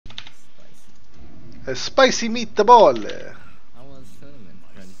A spicy meatball. How was tournament?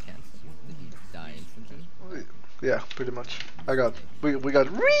 Ran cancelled. Did he die instantly? Yeah, pretty much. Sick. We got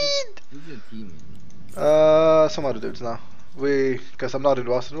Reed. Who's your team? Some other dudes now. Cause I'm not in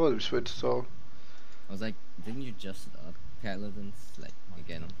Boston, we switched. So I was like, didn't you just up Paladins? Like,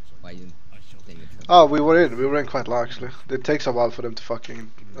 again, why you playing a tournament? oh, we were in quite low actually. It takes a while for them to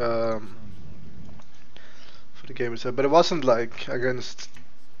fucking for the game itself, but it wasn't like against.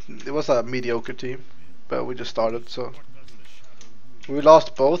 It was a mediocre team, but we just started, so we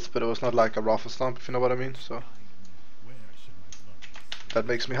lost both, but it was not like a raffle stomp, if you know what I mean. So that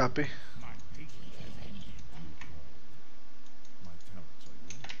makes me happy.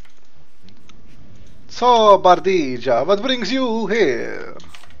 So Bardija, what brings you here?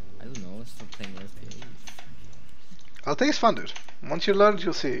 I don't know, stop playing LTA. LTA is fun, dude. Once you learn,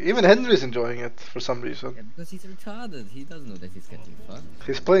 you'll see. Even Henry's enjoying it for some reason. Yeah, because he's retarded. He doesn't know that he's getting fucked.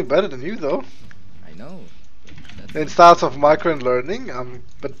 He's playing better than you, though. I know. In styles of micro and learning,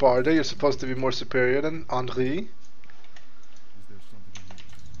 but Barda, you're supposed to be more superior than Henri.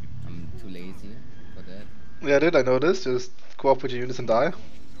 I'm too lazy for that. Yeah, dude, I know this. Just go up with your units and die.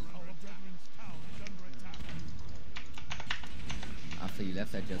 After you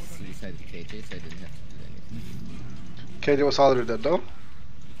left, I just suicided KJ, so I didn't have to do anything. KJ was already dead, though.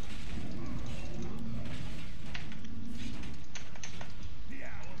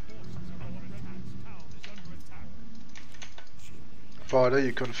 Barda,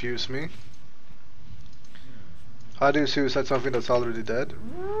 you confuse me. How do you suicide something that's already dead?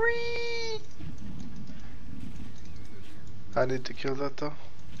 I need to kill that, though.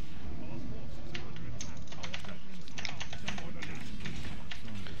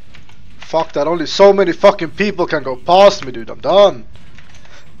 Fuck that, only so many fucking people can go past me, dude. I'm done.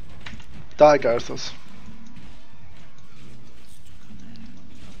 Die, Garthos.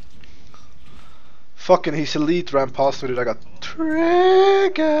 Fucking his elite ran past me, dude. I got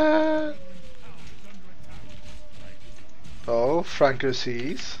triggered. Oh, Franco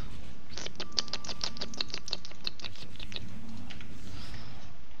sees.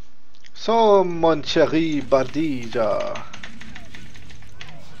 So, mon chéri Bardija.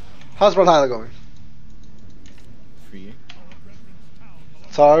 How's Brawlhalla going? Free.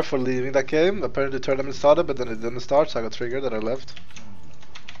 Sorry for leaving that game. Apparently the tournament started, but then it didn't start, so I got triggered and I left.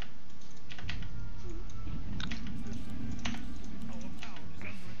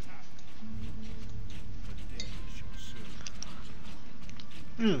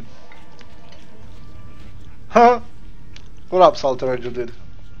 Huh? What up, Salter Angel did?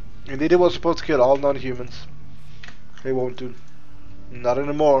 Indeed, he was supposed to kill all non-humans. He won't do. Not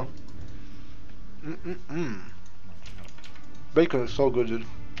anymore. Bacon is so good, dude.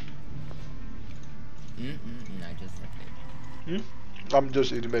 I just said it. I'm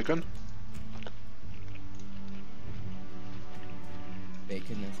just eating bacon.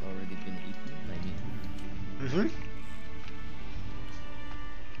 Bacon has already been eaten, I mean.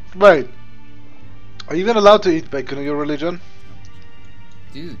 Wait. Are you even allowed to eat bacon in your religion?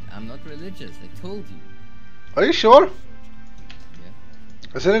 Dude, I'm not religious, I told you. Are you sure?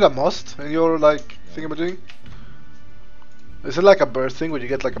 Yeah. Isn't it a must in your, like, thingamajig? Is it like a birth thing where you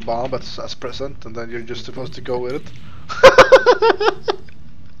get like a bomb as present and then you're just supposed to go with it?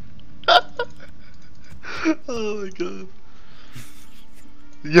 Oh my god.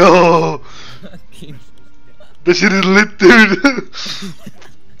 Yo! This shit is lit, dude!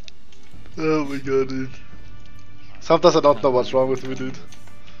 Oh my god, dude. Sometimes I don't know what's wrong with me, dude.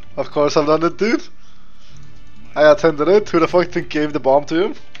 Of course I've done it, dude. I attended it. Who the fuck think gave the bomb to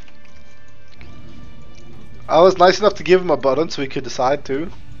him? I was nice enough to give him a button so he could decide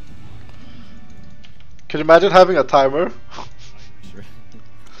too. Can you imagine having a timer? Sure.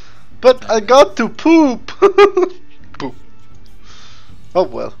 But I got to poop! Poop. Oh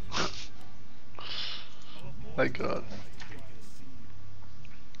well. My god.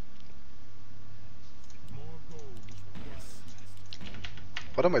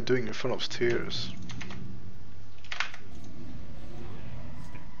 What am I doing in front of stairs?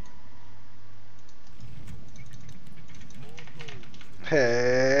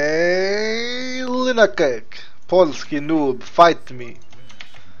 Hey, Linakek, Polski noob, fight me.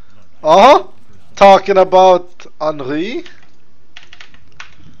 Talking about Henri.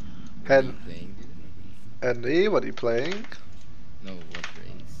 Henri, what are you playing? No, what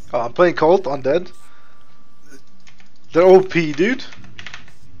race? Oh, I'm playing Colt, Undead. They're OP, dude.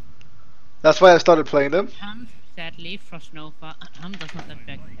 That's why I started playing them. Sadly, Frostnova does not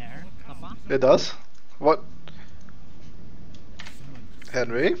affect air, Papa. It does? What?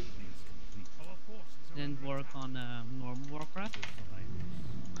 Henry? Didn't work on normal Warcraft.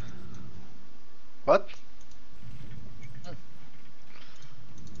 What?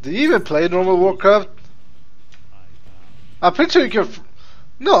 Do you even play normal Warcraft? I'm pretty sure you can.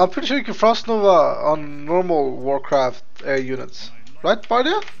 No, I'm pretty sure you can Frost Nova on normal Warcraft air units, right,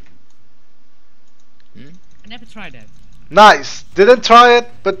 Bardia? Hmm? I never tried that. Nice. Didn't try it,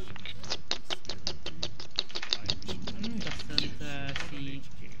 but Doesn't see.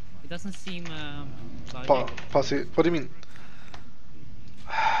 It doesn't seem logic. Posse. What do you mean?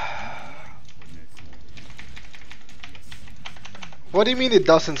 What do you mean it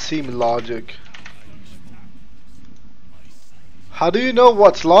doesn't seem logic? How do you know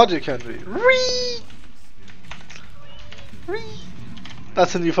what's logic, Henry? Ree! Ree!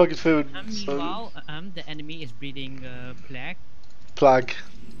 That's a new fucking food. So Meanwhile, the enemy is breeding plague. Plague.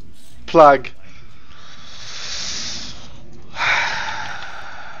 Plague.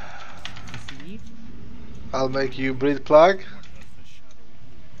 See, I'll make you breed plague.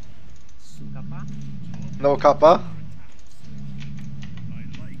 Sukapa. No kappa.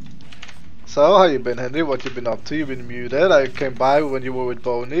 So, how you been, Henry? What you been up to? You been muted. I came by when you were with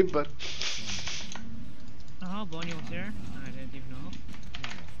Boney, but Oh, Bonnie was there. I didn't even know.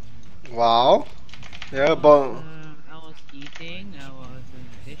 wow. Yeah, I was eating. I was doing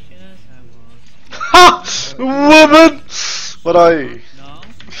dishes. I was. Ha! Woman! What are you? No.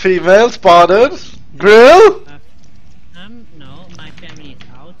 Female spotted? Grill? No. My family is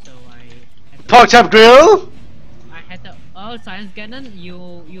out, so I. Had to Pork chop grill? I had to. Oh, Science Cannon,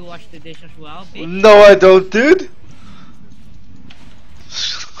 you wash the dish as well, bitch. No, I don't, dude.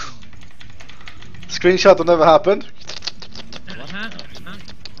 Screenshot will never happen.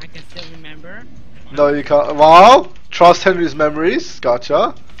 I can still remember. No, you can't. Wow. Trust Henry's memories.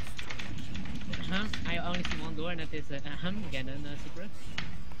 Gotcha. I only see one door, and that is Cannon secret.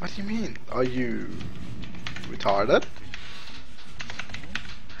 What do you mean? Are you retarded?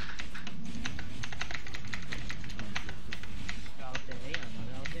 LTA,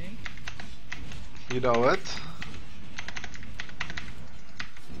 another LTA. You know it.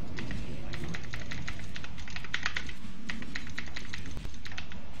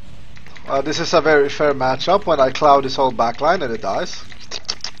 This is a very fair matchup when I cloud his whole backline and it dies.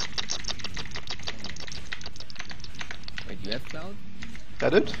 Wait, you have cloud?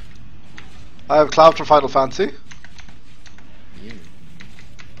 Get it? I have cloud from Final Fantasy. You.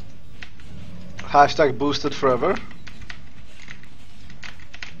 Hashtag boosted forever.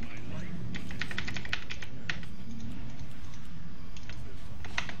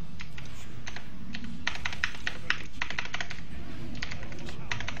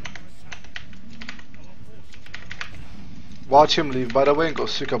 Watch him leave, by the way, and go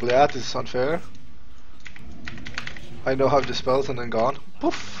suck up that. This is unfair. I know how to spells and then gone.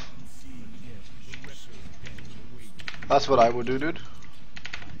 Poof. That's what I would do, dude.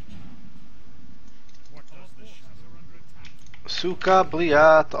 Suka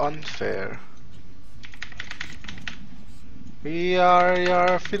Bliat unfair. We are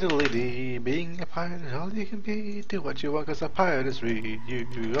your fidelity, being a pirate is all you can be. Do what you want, cause a pirate is free. You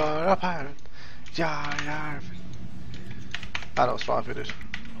are a pirate. Yar yar. I know, strong finish.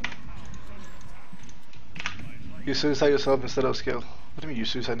 You suicide yourself instead of skill. What do you mean you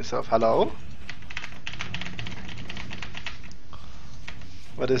suicide yourself? Hello?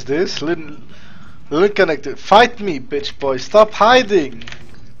 What is this? Link connected. Fight me, bitch boy. Stop hiding.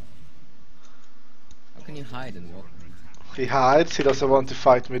 How can you hide and walk? He hides. He doesn't want to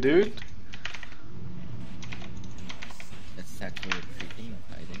fight me, dude. That's actually freaking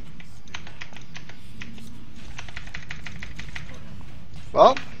hiding.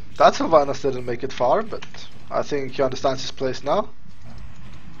 Well, that Sylvanus didn't make it far, but I think he understands his place now.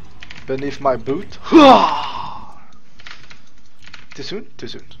 Beneath my boot. Too soon? Too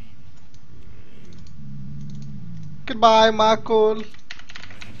soon. Goodbye, Makul.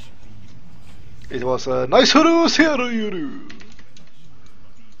 It was a nice yuru.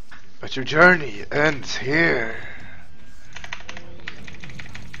 But your journey ends here.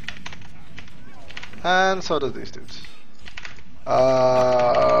 And so does these dudes.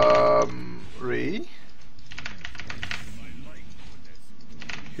 Re.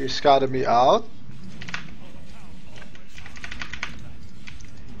 He scouted me out.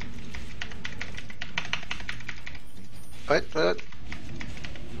 Wait.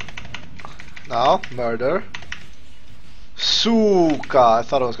 Now, murder. Suka! I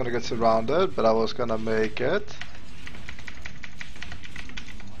thought I was gonna get surrounded, but I was gonna make it.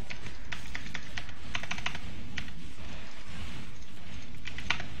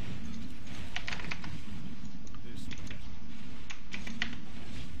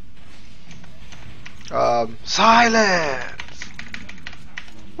 Silence!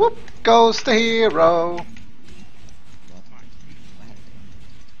 Whoop goes the hero. What?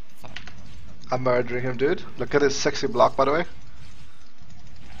 Fuck. I'm murdering him, dude. Look at his sexy block, by the way.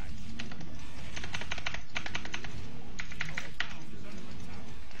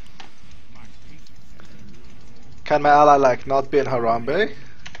 Can my ally like not be in Harambe?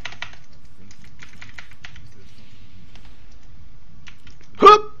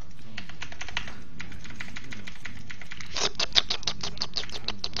 Whoop!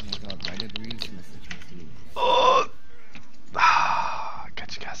 Oh my god, why did Reese message me too? Oh.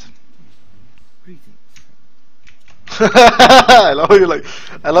 Catch you guys. Greetings. I love you like.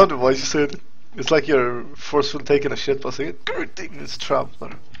 I love the voice you said. It's like you're forceful taking a shit by saying greetings,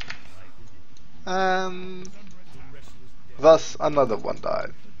 traveler. And thus another one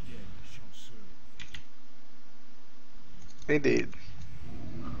died. Indeed.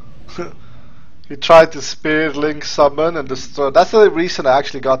 He tried to spirit link summon and destroy. That's the reason I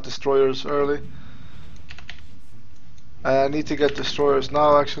actually got destroyers early. I need to get destroyers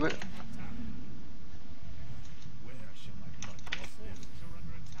now, actually.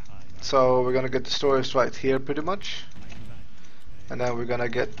 So we're gonna get destroyers right here, pretty much. And then we're gonna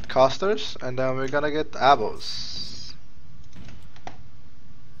get casters, and then we're gonna get abos.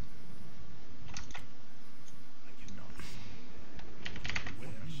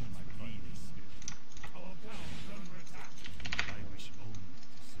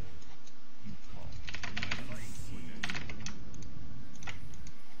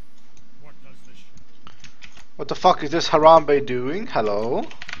 What the fuck is this Harambe doing? Hello?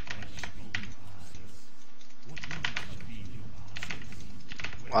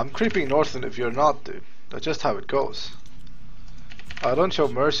 I'm creeping northern if you're not, dude. That's just how it goes. I don't show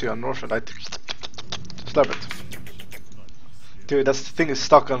mercy on northern. I slap it. Dude, that's the thing is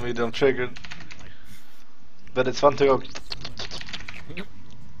stuck on me that I'm triggered. But it's fun to go. Fucking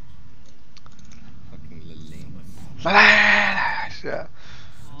little lame. Yeah.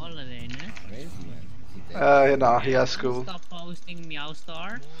 Oh, Lorena. Where is he, man? Is he dead? Nah, he has school. Stop posting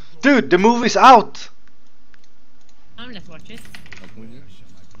Meowstar. Dude, the movie's out! Let's watch it. What movie?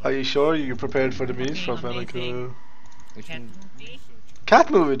 Are you sure you prepared for the memes Fucking from amazing. Which Cat movie? movie.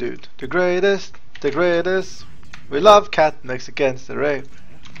 Cat movie, dude. The greatest, the greatest. We love cat next against the rape.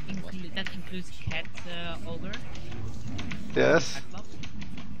 That includes Cat Ogre. Yes. Cat Club.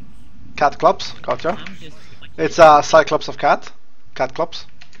 Cat clubs, gotcha. I'm just It's Cyclops of cat. Cat clubs.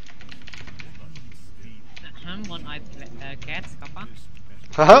 one-eyed cats, kappa.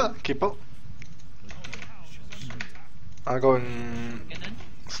 Haha, keep up. I'm going Ganun,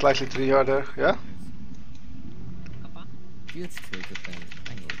 slightly to the yard there, yeah? kappa. Feels cool to think.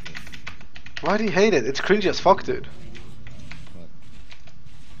 I know this. Why do you hate it? It's cringy as fuck, dude.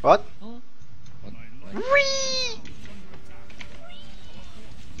 What? What? Oh, What? Like, Whee!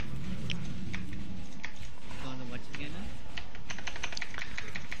 wanna watch it again?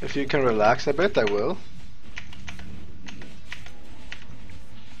 If you can relax a bit, I will.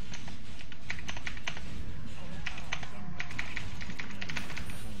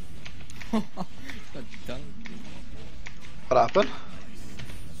 got dunked. What happened?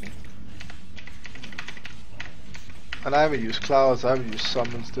 And I haven't used clouds, I haven't used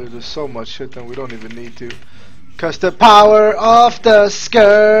summons, dude. There's so much shit and we don't even need to. Cause the power of the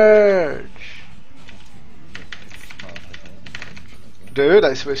scourge! Dude,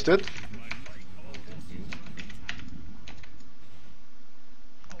 I switched it.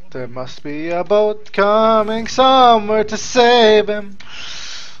 There must be a boat coming somewhere to save him.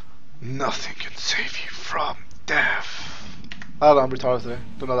 Nothing can save you from death. I don't know, I'm retarded today.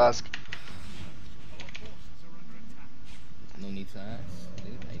 Do not ask. No need to ask,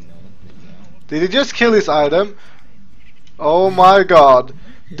 dude. I know. Did he just kill his item? Oh my god.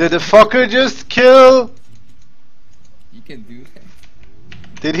 Did the fucker just kill? You can do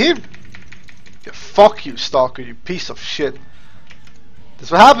that. Did he? Yeah, fuck you, stalker, you piece of shit.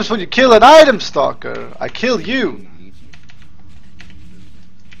 That's what happens when you kill an item, stalker. I kill you.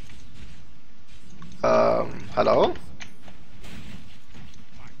 Hello?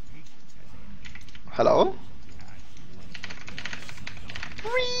 Hello?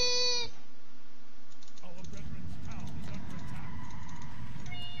 Whee!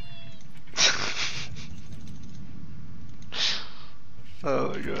 Oh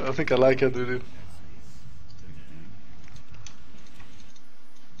my god, I think I like it, dude.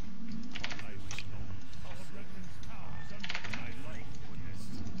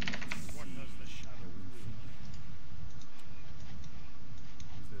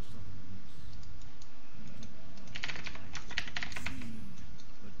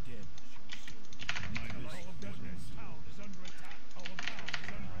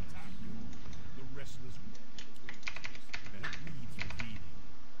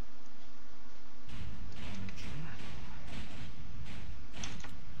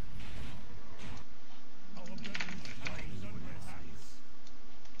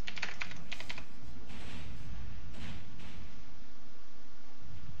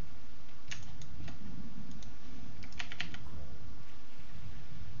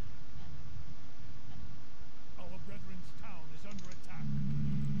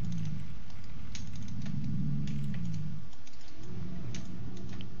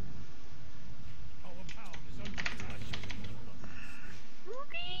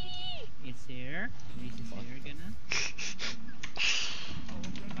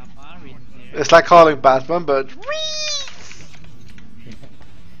 It's like calling Batman, but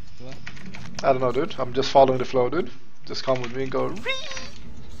What? I don't know, dude. I'm just following the flow, dude. Just come with me and go.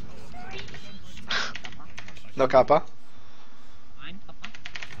 No kappa. Fine, Kappa.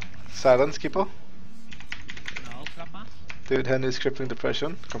 Silence, Kipo. No, Kappa. Dude, Henry's crippling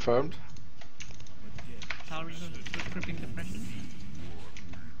depression. Confirmed. Sorry for crippling depression.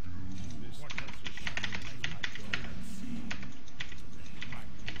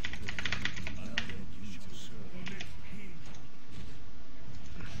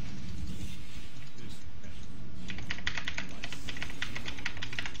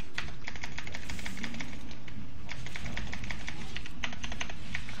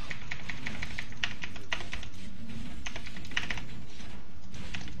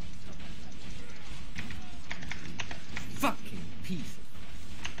 Fucking piece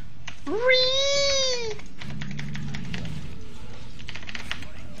of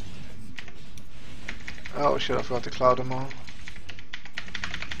Oh shit, I forgot to cloud them all.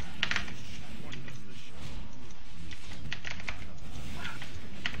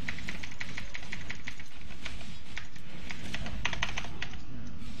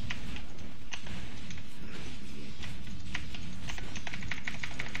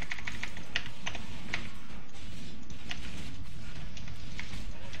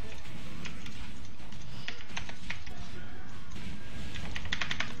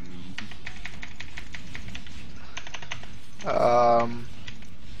 Um,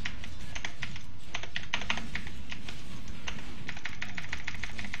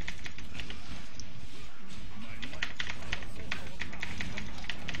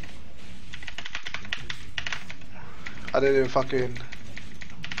 I didn't even fucking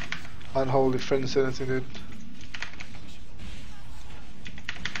unholy friends or anything, dude.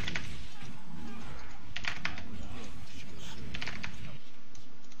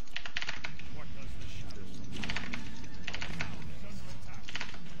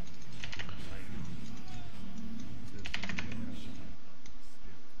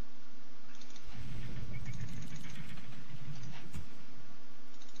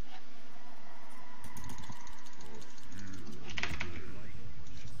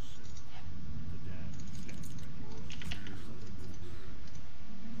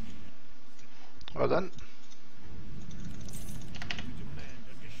 Well done.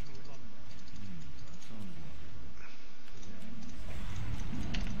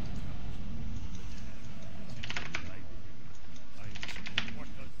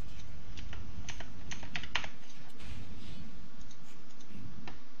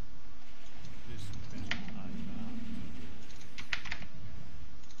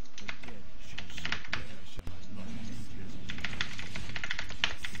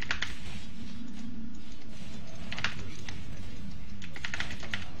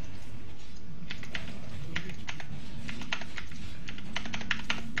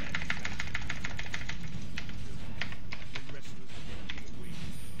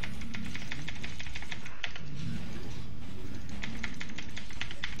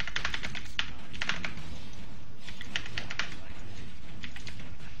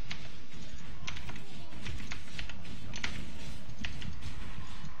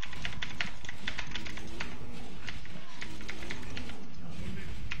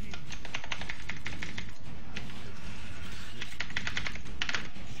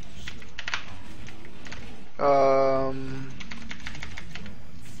 Um,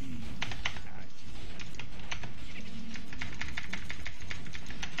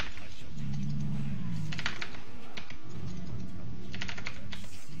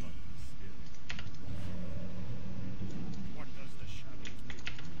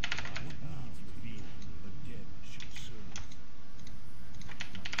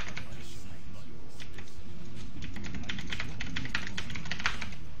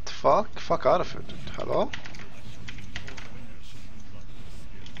 fuck out of it, dude. Hello?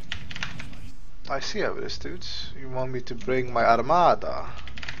 I see how it is, dudes. You want me to bring my armada?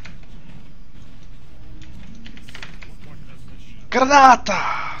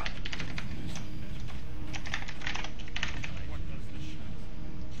 Granata!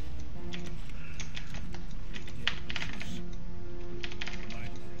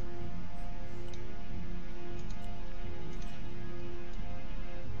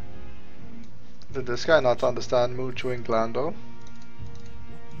 Did this guy not understand mood chewing Glando?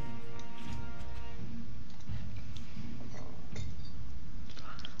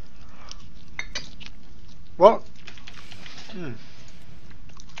 What? Hmm.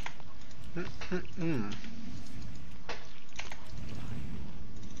 Mm.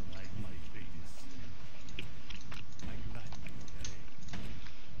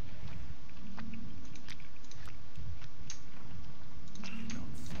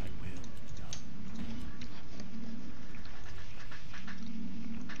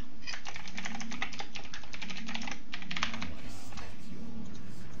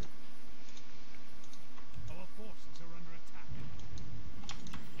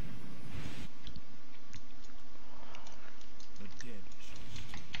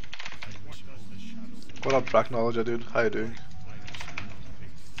 What up, Drachnology, dude? How you doing?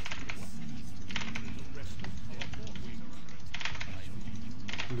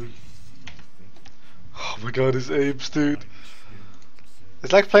 Oh my god, these apes, dude.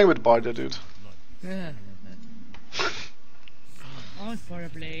 It's like playing with Bardia, dude. Yeah. Oh, for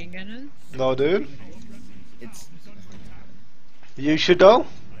playing Ganon? No, dude. It's You should though.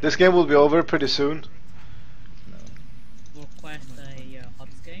 This game will be over pretty soon. Request a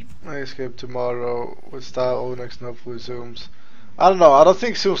hubs game. I escape tomorrow with style Onyx and hopefully Zooms. I don't know, I don't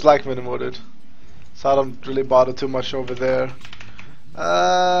think Zooms like me anymore, dude. So I don't really bother too much over there.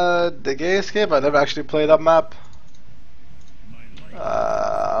 The gay escape, I never actually played that map.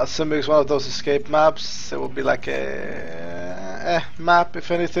 Assuming it's one of those escape maps, it will be like a map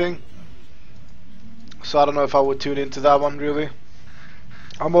if anything. So I don't know if I would tune into that one really.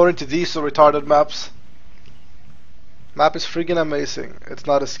 I'm more into these so retarded maps. Map is freaking amazing. It's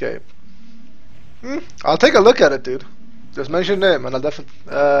not escape. I'll take a look at it, dude. Just mention name and I'll definitely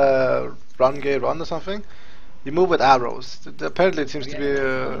run gay run or something. You move with arrows. Apparently it seems to be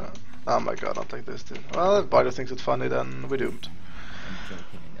oh my god, I'll take this, dude. Well, if Bardo thinks it's funny, then we're doomed.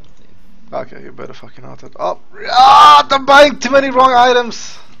 Okay, you better fucking out it. Oh, I'm buying too many wrong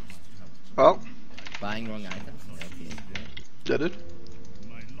items. Well, buying wrong items. yeah, dude.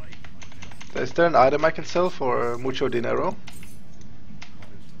 Is there an item I can sell for mucho dinero?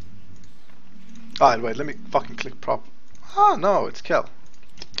 Ah, wait, let me fucking click prop. Oh no, it's Kel.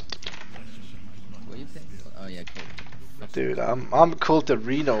 What you think? Oh yeah, cool. Dude, I'm cool to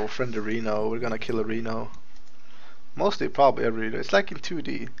Reno, friend of Reno. We're gonna kill a Reno. Mostly, probably every Reno. It's like in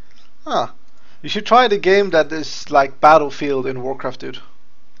 2D. Huh. You should try the game that is like Battlefield in Warcraft, dude.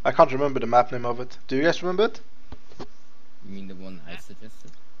 I can't remember the map name of it. Do you guys remember it? You mean the one I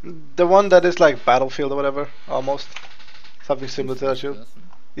suggested? The one that is like Battlefield or whatever, almost. Something similar to that shit.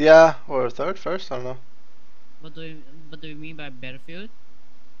 Yeah, or third, first, I don't know. What do you mean by Battlefield?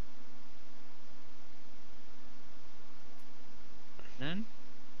 Then?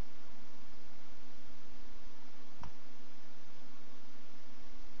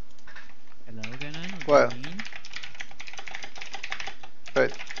 Hello, Ganon? Well. What do you mean?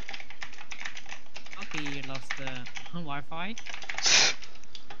 Wait. Okay, you lost the Wi-Fi.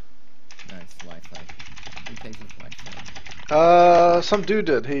 Nice Wi-Fi. Who pays with Wi-Fi? Some dude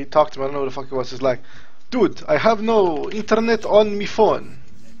did. He talked to me, I don't know who the fuck it was. He's like, dude, I have no internet on me phone.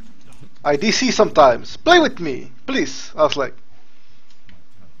 I DC sometimes. Play with me, please. I was like,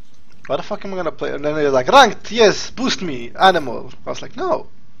 why the fuck am I gonna play? And then he was like, ranked, yes, boost me, animal. I was like, no.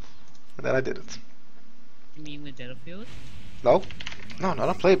 And then I did it. You mean with Battlefield? No? No, I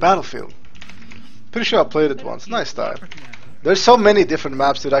don't play Battlefield. Pretty sure I played it once. Nice time. There's so many different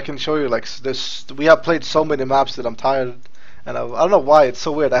maps that I can show you. Like, we have played so many maps that I'm tired. And I don't know why, it's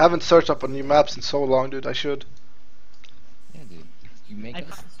so weird. I haven't searched up on new maps in so long, dude. I should. Yeah, dude. You make I us.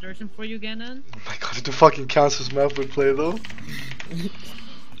 got searching for you, Ganon. Oh my god, the fucking Kansas map we play though.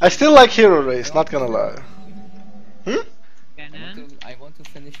 I still like Hero Race, not gonna lie. Ganon. I want to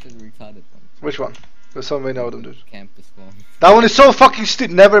finish the retarded one. Which one? There's so many of them, dude. Campus one. That one is so fucking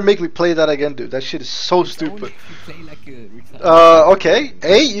stupid. Never make me play that again, dude. That shit is so stupid. Only if you play like a retarded. Okay.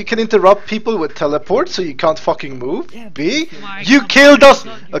 A, you can interrupt people with teleport, so you can't fucking move. Yeah, B, My you God, killed us.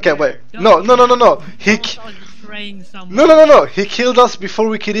 don't Okay, you wait. dare. No. He. Don't start betraying someone. No. He killed us before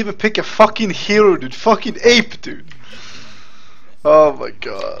we could even pick a fucking hero, dude. Fucking ape, dude. Oh my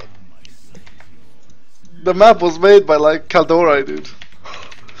god. The map was made by like Caldora, dude.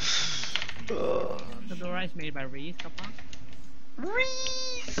 Fedora is made by Reese, kappa.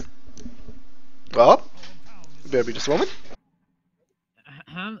 Reese. Well, bear me just a moment.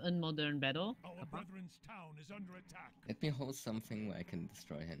 Ham in modern battle. Kappa. Let me hold something where I can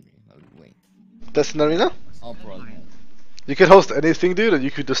destroy Henry. I'll wait. That's an arena. I'll broadcast. You can host anything, dude, and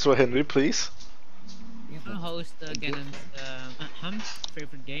you could destroy Henry, please. Yeah, I'll host Ganon's Ham's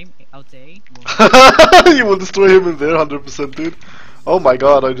favorite game, LTA. You will destroy him in there, 100%, dude. Oh my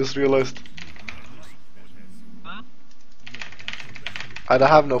god, I just realized. Huh? I don't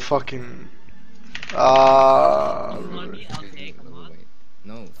have no fucking. You want the LTA, come on. wait.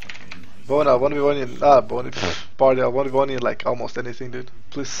 No. Bona, 1v1 in. Bona. Party, 1v1 in like almost anything, dude.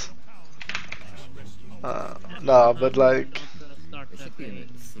 Please. Nah, but like. Basically,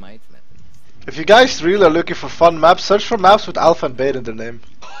 smite method. If you guys really are looking for fun maps, search for maps with alpha and beta in their name.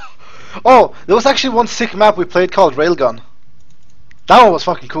 Oh, there was actually one sick map we played called Railgun. That one was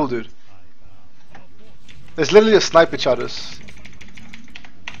fucking cool, dude. It's literally a snipe each other's.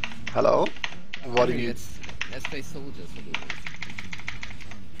 Hello? What do Henry, you... let's play soldiers a little bit.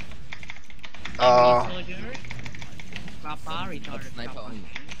 Soldier. Kappa, retarded Sniper kappa. only.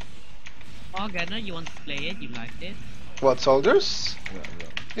 Oh, Gunner, you want to play it? You liked it? What, soldiers? Well,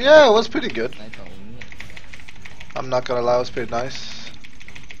 Yeah, it was pretty good. sniper only. I'm not gonna lie, it was pretty nice.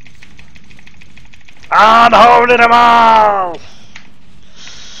 I'm holding them all!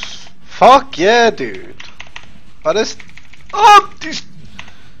 Fuck yeah, dude. What is... Oh! These...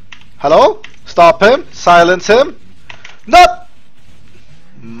 Hello? Stop him. Silence him. Not...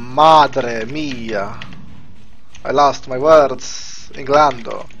 Madre mia. I lost my words.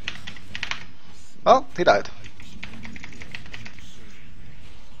 Inglando. Well, he died.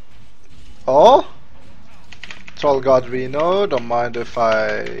 Oh? Troll God Reno, don't mind if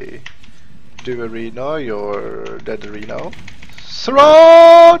I do a Reno, you're dead Reno.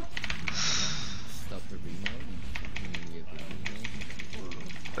 Surround! Stop the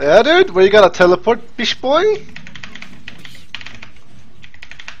remote. Yeah, dude, where you gotta teleport, bish boy?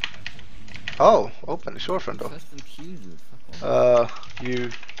 Oh, open the shorefront door. Custom queue, dude. Fuck off. You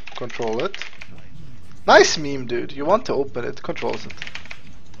control it. Nice meme, dude. You want to open it, controls it.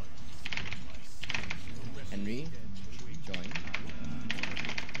 Henry, join.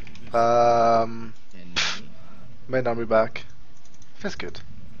 Henry. Henry. Main army back. Feels good.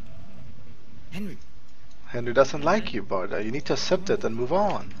 Henry. Henry doesn't like you, Barda. You need to accept it and move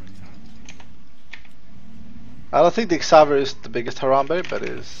on. I don't think the Xavier is the biggest Harambe, but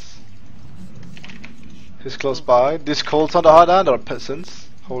he's close by. These Colts on the hard hand are peasants.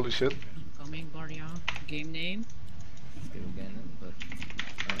 Holy shit. Coming, Guardian. Game name? Still Ganon, but.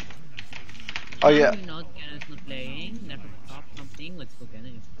 Oh yeah. You know, Gannon's not playing. Never stop something. Let's go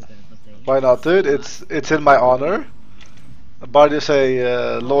Gannon if Gannon's not playing. Why not, dude? It's in my honor. Barda is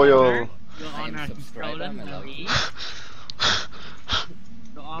a loyal. Your I am honor has been subscriber, stolen, my love. Marie.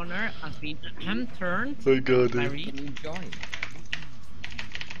 Your honor has been turned. My god, dude. Marie. Can you join?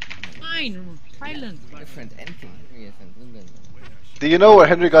 Fine, silence. Different anything. Henry is in England. Do you know where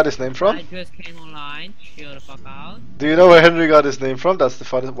Henry got his name from? I just came online. Chill the fuck out. Do you know where Henry got his name from? That's the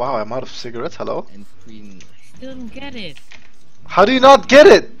funniest. Wow, I'm out of cigarettes. Hello. And screen. Still don't get it. How do you not get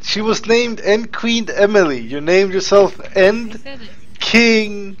it? She was named End Queen Emily. You named yourself I End said it.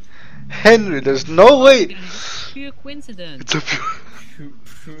 King Henry. There's no way. It's pure coincidence. It's a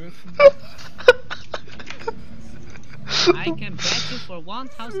pure. I can bet you for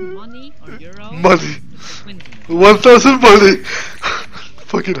 1,000 money or euro. Money. It's a coincidence. 1,000 money.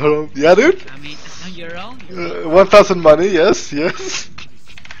 Fucking haram. Yeah, dude. I mean, a euro? 1,000 money. Yes, yes.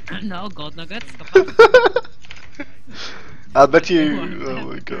 No, gold nuggets. Stop. I'll bet you. Oh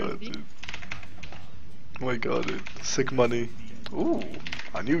my god, dude. Oh my god, dude. Sick money. Ooh,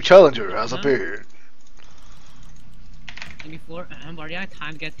 a new challenger has appeared. And before Maria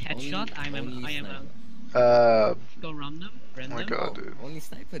time get headshot, I am sniper. go random. Oh my god, dude. Only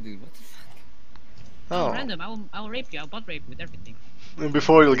sniper, dude. What the fuck? Oh. Random. I will rape you. I'll butt rape you with everything. And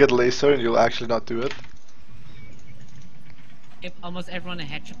before you'll get laser and you'll actually not do it. If almost everyone a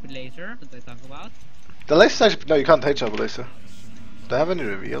headshot with laser, that I talk about. The laser actually. No, you can't headshot with laser. Do they have any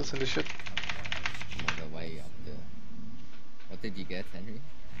reveals in this shit? The way up there. What did you get, Henry?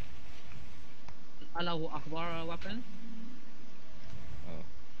 Allahu Akbar weapon. Oh.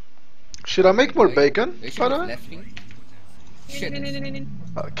 Should I make more Wait, bacon, they should by the have way? left me.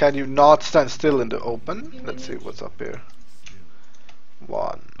 Shit. Can you not stand still in the open? Let's see what's up here.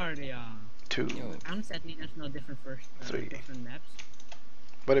 1, Maria. 2. Yo. I'm sadly there's no different first 3. different maps.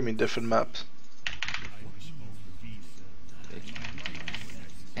 What do you mean different maps?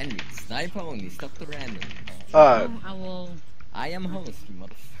 Henry, sniper only. Stop the random. Alright, I will. I am host, you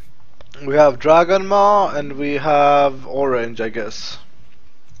motherfucker. we have Dragon Maw and we have Orange, I guess.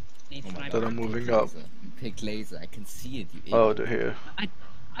 Need Oh my sniper. That I'm god. moving pick up. laser. You pick laser. I can see it. You Oh, idiot. they're here.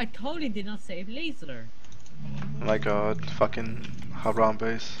 I totally did not say laser. My god, fucking Haram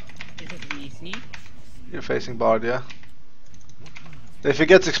base. This is easy. You're facing Bard, yeah? If he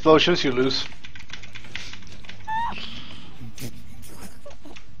gets explosions, you lose.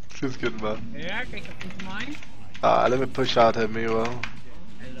 Feels good, man. Yeah, take a piece of mine. Let me push out him, well.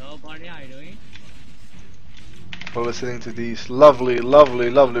 Hello, buddy. How you doing? For listening to these lovely, lovely,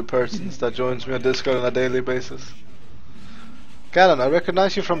 lovely persons that joins me on Discord on a daily basis. Ganon, I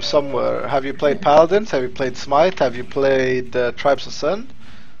recognize you from somewhere. Have you played Paladins? Have you played Smite? Have you played Tribes of Sun?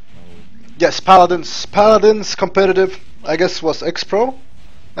 Yes, Paladins. Paladins competitive, I guess, was X-Pro.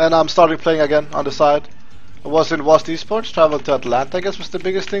 And I'm starting playing again on the side. I was in Wast Esports, traveled to Atlanta, I guess was the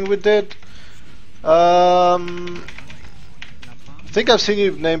biggest thing we did. I think I've seen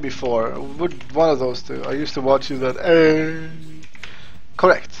your name before. One of those two. I used to watch you that.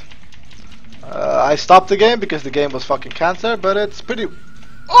 Correct. I stopped the game because the game was fucking cancer, but it's pretty.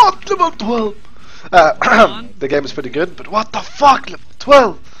 Oh, level 12! The game is pretty good, but what the fuck? Level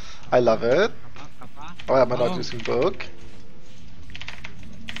 12! I love it. Kappa. Why am I not Oh. using book?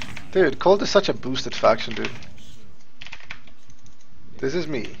 Dude, Cold is such a boosted faction, dude. This is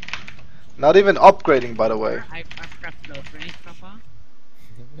me. Not even upgrading, by the way. I've prepped close range, Kappa.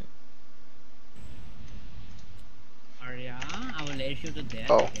 Arya, I will let you to death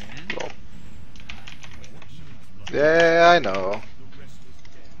Oh, again. no. Yeah, I know.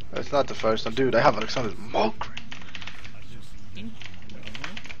 It's not the first one. Dude, I have Alexander's Mulcry.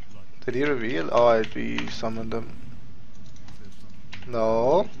 Did he reveal? Oh, we summoned them.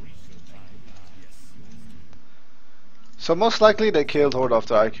 No. So most likely they killed Horde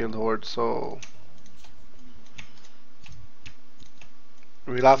after I killed Horde, so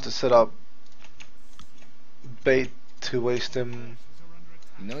we'll have to set up bait to waste him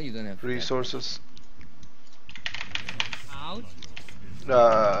You know you don't have resources. Out.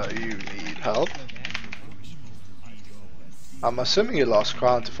 You need help. I'm assuming he lost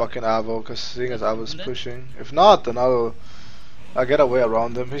crown to fucking Avo, cause seeing as Avo's pushing. If not, then I'll get a way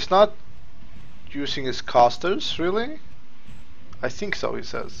around him. He's not using his casters, really? I think so, he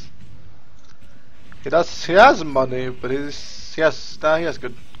says. He has money, but he has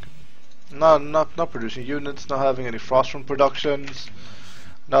good. Not producing units, not having any Frostron productions,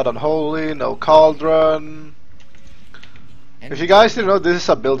 not Unholy, no Cauldron. And If you guys didn't know, this is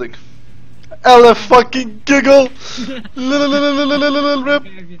a building. Ella fucking giggle! Little rip.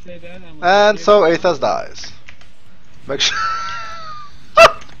 If you say that, I'm And so Aethas dies. Make sure.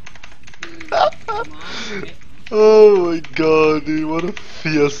 Oh my god, dude, what a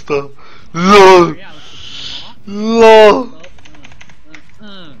fiesta. LOL! LOL!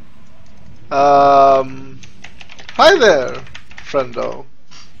 Hi there, friendo.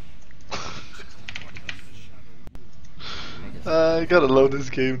 I gotta load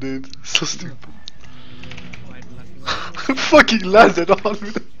this game, dude. So stupid. Fucking landed on me.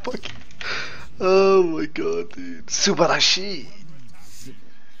 The fucking. Oh my god, dude. Subarashi.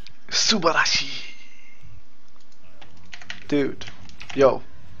 Subarashi. Dude. Yo.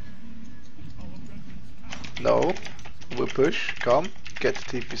 No. We push. Come. Get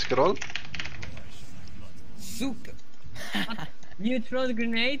the TP scroll. Super. You throw the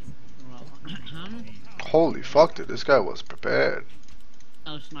grenade? Holy fuck, dude. This guy was prepared.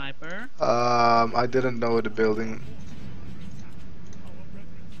 No sniper. I didn't know the building.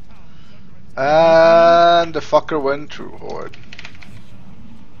 And the fucker went through Horde.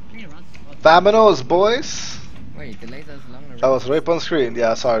 Vamonos, boys! Wait, the laser's long That was right on screen.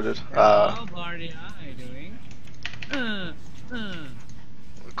 Yeah, sorry, dude. Hello, Bardia, how are you doing?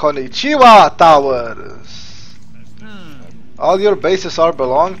 Konnichiwa, towers! uh. All your bases are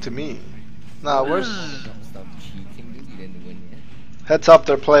belong to me. Nah, where's... Stop cheating, dude. You didn't win yet. Heads up,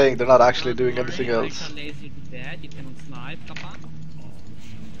 they're playing. They're not actually doing Don't anything worry, else. I can laser you to death. You cannot snipe, Kappa.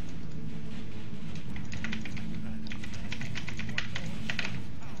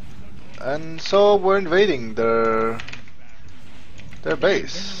 And so we're invading their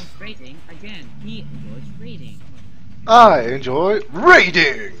base. Raiding again. He enjoys raiding. I enjoy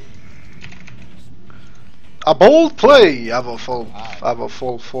raiding. A bold play. I have a full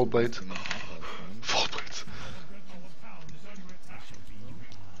blade. Full blades.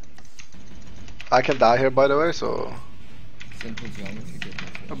 I can die here, by the way. So, Simple geometry. Good.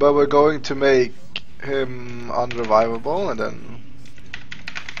 but we're going to make him unrevivable, and then.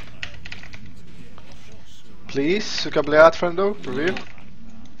 Please, Sukabliat, friendo, reveal.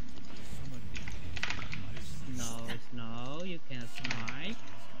 No, you can't snipe.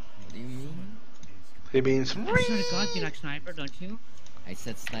 What do you mean? He means I swear to God, you like sniper, don't you? I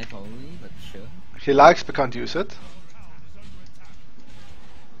said snipe only, but sure. he likes but can't use it.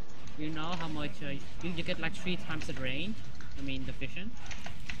 You know how much you get like 3 times the range? I mean the vision.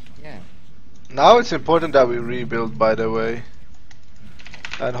 Yeah. Now it's important that we rebuild, by the way,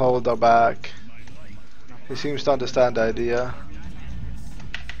 and hold our back. He seems to understand the idea.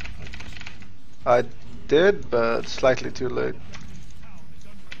 I did, but slightly too late.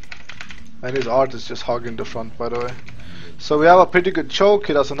 And his art is just hogging the front, by the way. So we have a pretty good choke.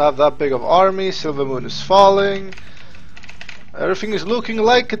 He doesn't have that big of army. Silver Moon is falling. Everything is looking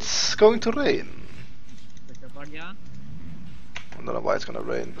like it's going to rain. Bardia. I don't know why it's gonna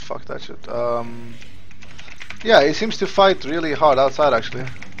rain, but fuck that shit. Yeah, he seems to fight really hard outside, actually.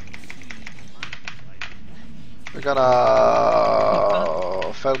 We're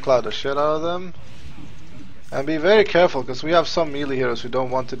gonna Fell Cloud the shit out of them. And be very careful, because we have some melee heroes who don't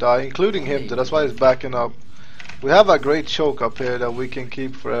want to die, including him, so that's why he's backing up. We have a great choke up here that we can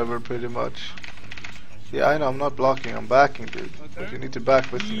keep forever, pretty much. Yeah, I know, I'm not blocking, I'm backing, dude. But you need to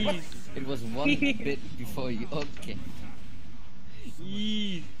back with me. It was one bit before you. Okay.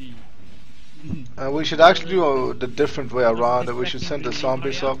 Easy. We should actually do the different way around it. We should send the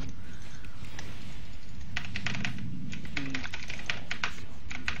zombies up.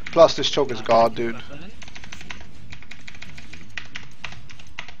 Plus this choke is god, dude.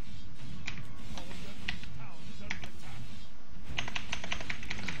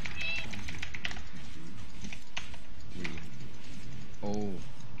 Oh.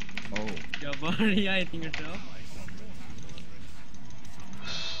 Yeah, buddy, I think yourself.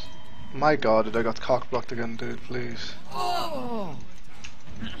 My god, did I got cock blocked again, dude, please. Oh.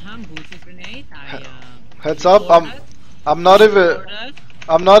 Boosted grenade. Heads up, I'm not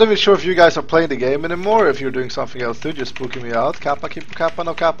even sure if you guys are playing the game anymore, or if you're doing something else, dude. You're spooking me out. Kappa, keep Kappa,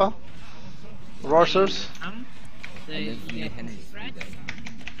 no Kappa. Rorsers. He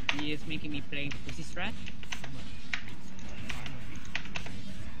is making me play pussy strat.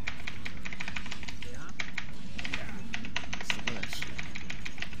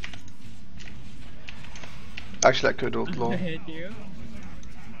 Actually, I could ult low. Hit you.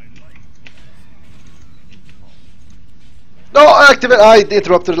 No, activate! I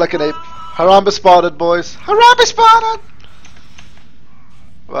interrupted like an ape. Harambe spotted, boys. Harambe spotted!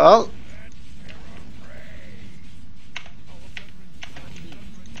 Well.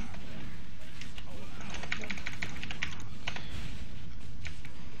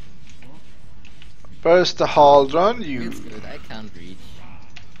 First the Haldron, you. Feels good. I can't reach.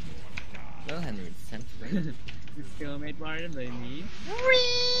 Well, Henry, it's time to wait. You still made guarded by me.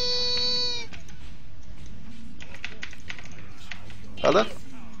 Well done.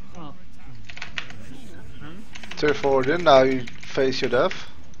 Oh. Tier 4 in, now you face your death.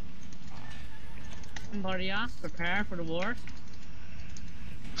 Maria, prepare for the war.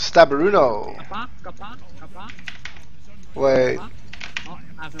 Stabberuno. Kappa. Wait. Oh,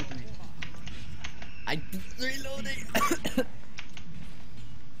 I have no grenade. I reloading.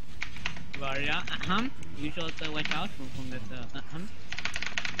 Maria, you should watch out from that,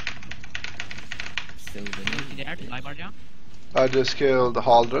 Still Is winning. he there to buy Maria? I just killed the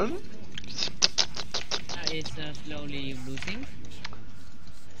Haldron. It's slowly losing.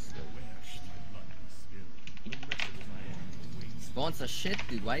 Spawns are shit,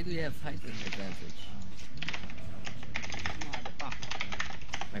 dude. Why do you have height advantage?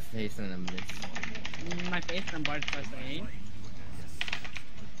 My face and a miss. My face and bird first aim.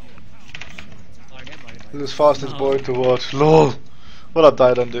 This is fastest boy to watch. LOL. What up,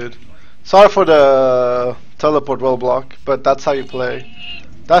 Titan, dude? Sorry for the teleport well block, but that's how you play.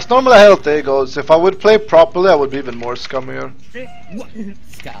 That's normally how LTA goes. If I would play properly, I would be even more scummier.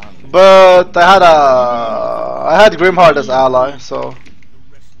 Scam. But I had Grimheart as ally, so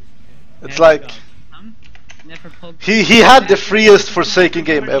it's like he had the freest Forsaken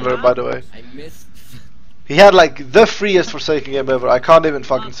game ever, by the way. I missed. He had like the freest Forsaken game ever. I can't even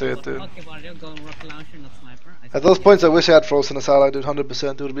fucking say it, dude. Okay, Mario, go rocket launcher, not sniper. At those points, I wish I had Frozen as ally, dude.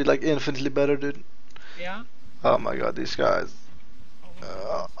 100%. It would be like infinitely better, dude. Yeah. Oh my god, these guys.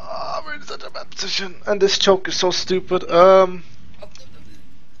 We're in such a bad position, and this choke is so stupid.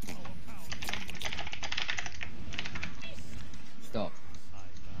 Stop.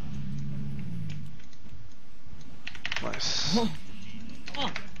 Nice. Oh.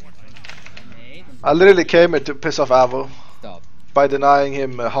 I literally came here to piss off Avo Stop. by denying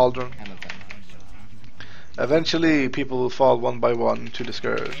him Haldron. Hamilton. Eventually, people will fall one by one to the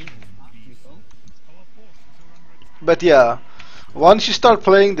scourge. But yeah, once you start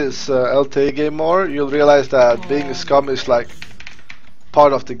playing this LTA game more, you'll realize that being a scum is like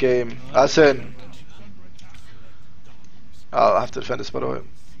part of the game. As in, I'll have to defend this, by the way.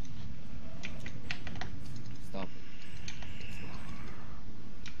 Stop.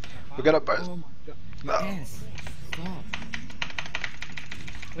 We're gonna burst. Oh my god. No. Yes. Stop.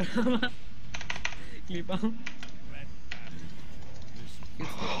 Clip on.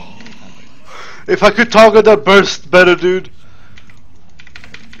 If I could target that burst better, dude.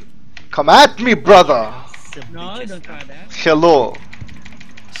 Come at me, brother. No, don't try that. Hello.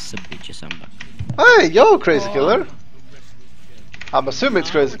 Subitch samba. Hey, yo, Crazy Killer. I'm assuming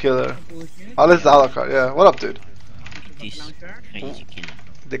it's Crazy Killer. Unless it's the Halakar, yeah. What up, dude? This crazy killer.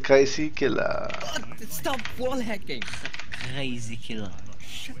 The Crazy Killer. Stop wall hacking. Crazy killer.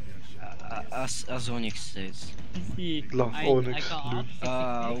 As Onyx says. See, Love I Onyx, got dude.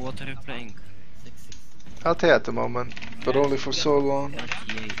 What are you playing? I'll tell you at the moment, but only for so long.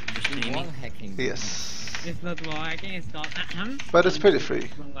 LTA. You Wall streaming? hacking. Yes. It's not wall hacking, it's not. But it's pretty free.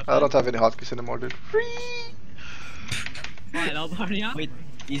 I don't have any hotkeys anymore, dude. Free! Hello, Maria. Wait,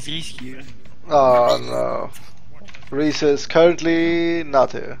 is Reese here? Oh no. Reese is currently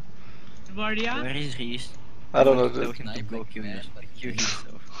not here. Maria. Where is Reese? I don't know, Tell dude. him to go kill Snipe like that, kill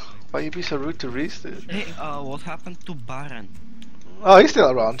himself. Why you be so rude to Reese, dude? Hey, what happened to Baran? Oh, he's still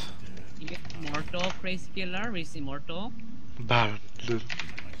around. He's immortal, crazy killer. He's immortal. Baron, dude.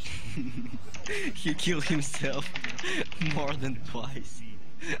 He killed himself more than twice.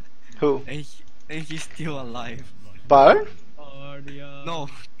 Who? And he's still alive. Baron? Bardia. No,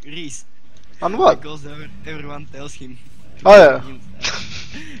 Reese. On what? Because everyone tells him. Oh yeah.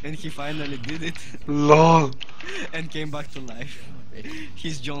 And he finally did it LOL. and came back to life.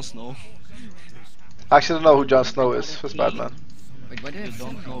 He's Jon Snow. I actually don't know who Jon Snow is. Who's Batman? Wait, why do I You have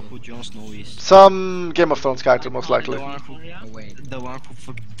don't know Snipe? who Jon Snow is. Some Game of Thrones character, most likely. The one who, Oh wait. the one who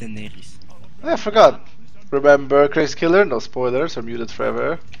fucked Daenerys. I forgot. Remember Crazy Killer? No spoilers, or muted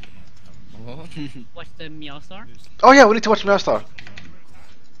forever. Oh. Watch the Meowstar. Oh yeah, we need to watch Meowstar.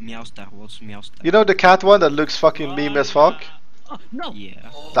 Meowstar, what's Meowstar? You know the cat one that looks fucking meme as fuck? Oh no! Yeah.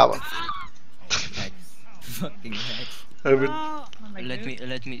 That one. Hex. Fucking hex. I mean, Not like Let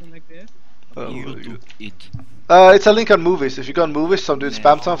this. me. Not like this. oh my You do God. it. It's a link on movies. If you go on movies, some dude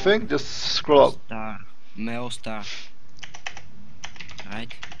spam something, just scroll up. Star. Meowstar.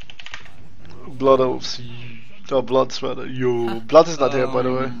 Right? Blood Elves. Oh, Blood's rather. Yo, Blood is not here, by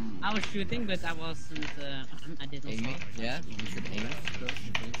the way. I was shooting, but I wasn't. I didn't Aiming? saw. Yeah? You should aim it first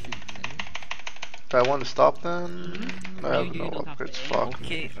and then shoot the enemy. Do I want to stop then? I have You no don't have to upgrades. aim. Fuck.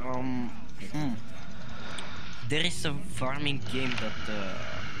 Okay, There is a farming game that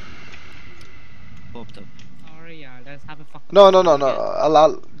popped up. Sorry, yeah, let's have a fuck. No.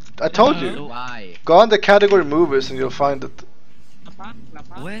 I told you. So- Why? Go on the category movies and you'll find it. Lapa,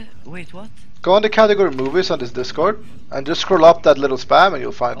 lapa. Wait, what? Go on the category movies on this Discord and just scroll up that little spam and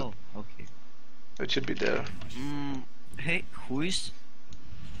you'll find it. Oh, okay. It should be there. Hey, who is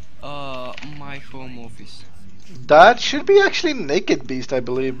my home office? That should be actually Naked Beast, I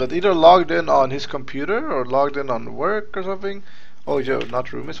believe, but either logged in on his computer or logged in on work or something. Oh, yo, not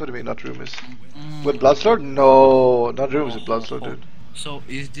Roomies? What do you mean, not Roomies? With Bloodslord? No, not Roomies with Bloodslord, dude. So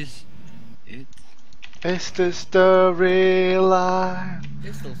is this it? Is this the real life?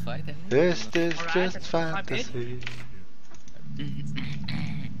 Pistol fight, Henry? Is this Alright, just that's 5-8. fantasy?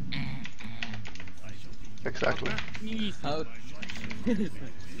 Exactly. Easy. How?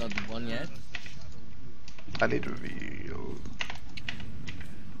 Not one yet? I need reveal.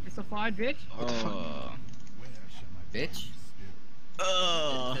 It's a fight, bitch. Oh. Bitch?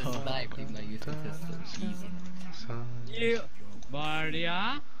 It's a snipe, he's not using pistol. Easy. You.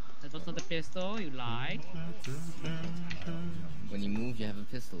 Bardia. That was not a pistol, you lied. When you move, you have a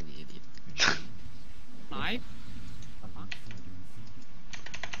pistol, you idiot. Knife.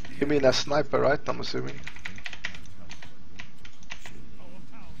 You mean a sniper, right? I'm assuming.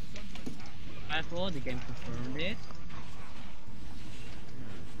 Rifle, the game confirmed it.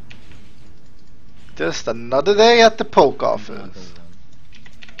 Just another day at the poke office.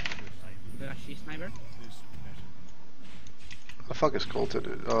 Where she sniper? The fuck is Colton,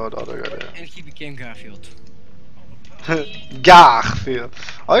 dude? Oh, the other guy And he became Garfield. there. Garfield.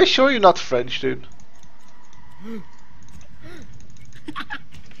 Are you sure you're not French, dude?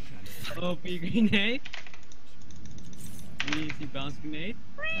 OP grenade. Easy bounce grenade.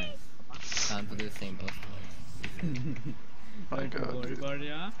 Nice. Time to do the same boss twice. My god, Worry, dude.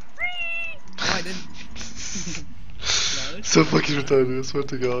 Bardia. Oh, I didn't. Close. So fucking retarded, I swear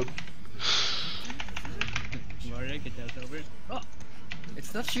to god. Bardia, get that over. Oh,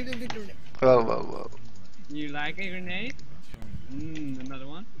 It's not shooting the grenade. Well. you like a grenade? Another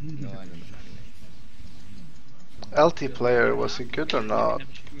one? No, I don't know. LT player, was he good or not?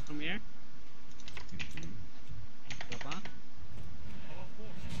 Never shoot me from here. Papa.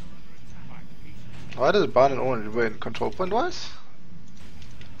 Why does Ban and Orange win? Control point wise?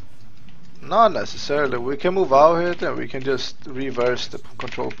 Not necessarily. We can move out here, then we can just reverse the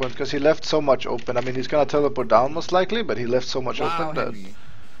control point because he left so much open. I mean, he's gonna teleport down most likely, but he left so much Wow, open that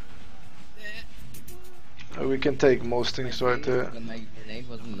Henry. we can take most things right there. But my grenade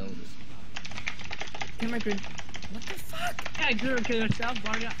wasn't loaded. Get my grenade. What the fuck? Yeah, kill yourself,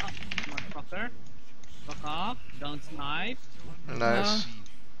 Bardia. Oh, motherfucker. Fuck off. Don't snipe. Nice.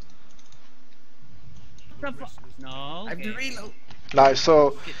 What the fuck? No. I have to Okay. reload. Nice. So,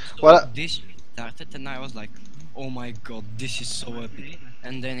 Okay, so what? this started and I was like, oh my god, this is so epic.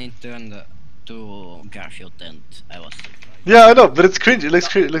 And then it turned to Garfield and I was... Yeah, I know, but it's cringy. It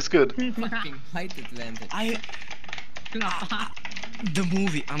looks good. Fucking height advantage. The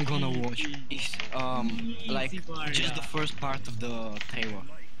movie I'm gonna watch is like Easy, Bardia. just the first part of the trailer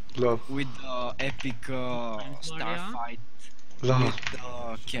Love, with the epic star Bardia? fight love, with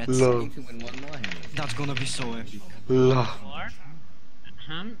the cats. love, Need to win one more, Henry. That's gonna be so epic. love. Or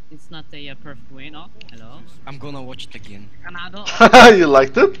It's not a perfect win. Oh, hello. I'm gonna watch it again. Canado. You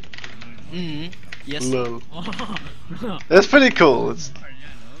liked it? Mm. Yes. Lol. Oh. It's pretty cool. It's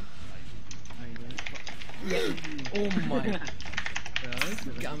Oh my Close.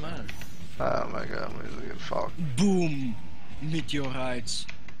 god. oh my god, I'm really getting fucked. Boom. Meteorites.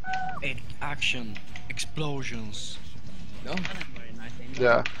 Action. Explosions. No. Very nice aim.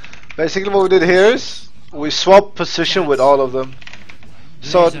 Yeah. Basically, what we did here is we swapped position with all of them.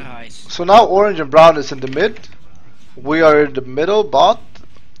 So Laser eyes. so now orange and brown is in the mid. We are in the middle bot.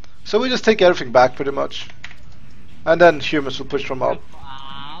 So we just take everything back pretty much. And then humans will push from up.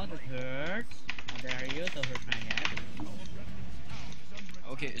 Wow, that hurts. How dare you? So hurt my head.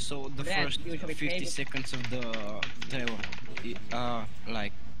 Okay, so the That first usually 50 favors- seconds of the terror are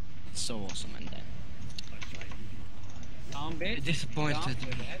like so awesome, and then Bitch. disappointed.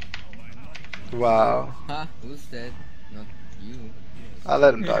 Wow. Huh? Who's dead? Not you. I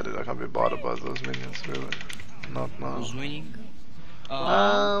let him die, dude. I can't be bothered by those minions, really. Not now. Who's winning?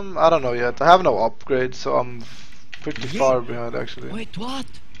 I don't know yet. I have no upgrade, so I'm pretty Yeah. far behind actually. Wait, what?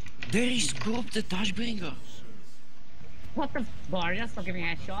 There is corrupted Ashbringer. What the Barya? Stop giving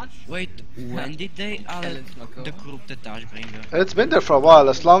headshots. Wait, when did they add Challenge Mako. the corrupted Ashbringer? It's been there for a while.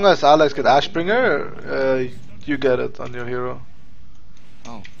 As long as Alex get Ashbringer, you get it on your hero.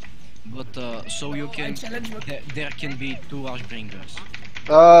 Oh, but so you can challenge Mako. there can be 2 Ashbringers.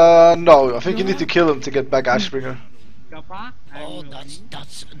 No. I think you need to kill him to get back Ashbringer. Gapa? Oh,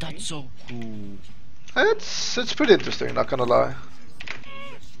 that's so cool. It's pretty interesting. Not gonna lie.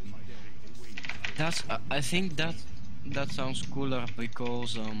 That's I think that sounds cooler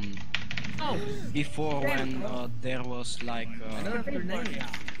because Oh, before when there was like Another grenade.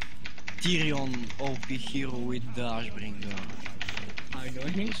 Tyrion OP hero with the Ashbringer. how you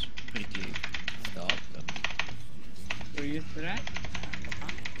doing? It's pretty. Stop. Were you used to that?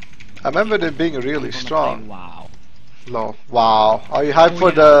 I remember them being really Gonna strong. play WoW. No. Wow. Are you hyped Oh, for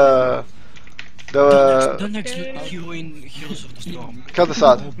yeah. the The next hero in Heroes of the Storm. cut this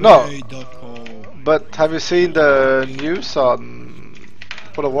out? No. Obey the call. But have you seen the news on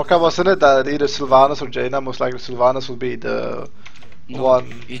for the Warcraft, wasn't it, that either Sylvanas or Jaina, most likely Sylvanas will be the No,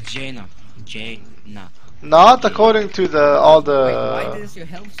 one. it's Jaina. Jaina. Not according to all the. Wait, why is your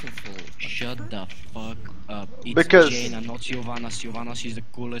health so full? Shut the fuck up. It's Because- Jaina, not Sylvanas. Sylvanas is the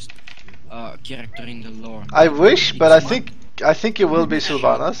coolest character in the lore. I wish, but It's I think it will be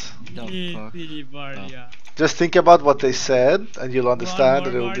Sylvanas. The fuck. Easy, Barya. Just think about what they said, and you'll understand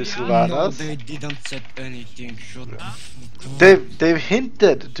that it will be more, No, Sylvanas. they didn't set anything. Shut the fuck up. They've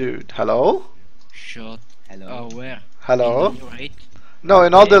hinted, dude. Hello, Shut. Hello. Where? hello. In the right? No,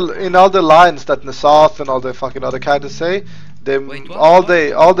 in all the lines that Nasaf and all the fucking other characters say, they Wait, what?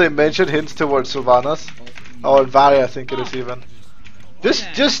 all they mention hints towards Sylvanas or Vari, I think it is even. Just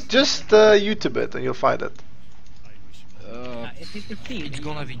YouTube it and you'll find it. It's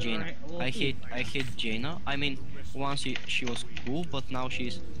gonna be Jaina. I hate Jaina. I mean, once she was cool, but now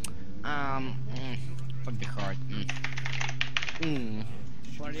she's fuck the heart.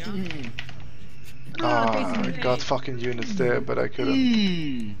 Barya? Ah, I got fucking units there, but I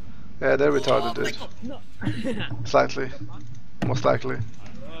couldn't. Yeah, they're retarded, dude. No. Slightly, most likely.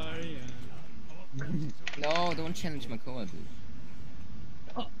 Barya. No, don't challenge Makoa, dude.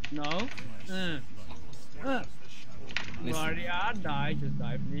 Oh, no. Listen. Barya, die. Just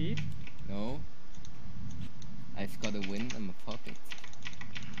die, please. No. I've got a win in my pocket.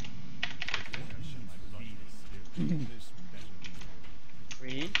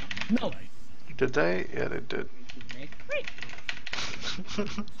 Three. No. Did they? Yeah, they did. Make three.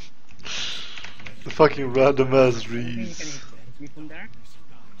 The fucking random ass You can reads. hit me from there.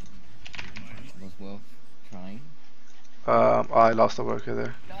 Was worth trying. I lost the worker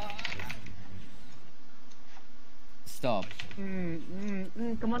there. Stop.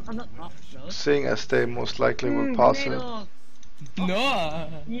 Come on, close. Seeing as they most likely will pass it, Grenade.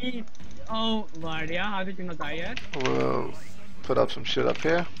 No! Oh, Barya, how did you not die yet? we'll put up some shit up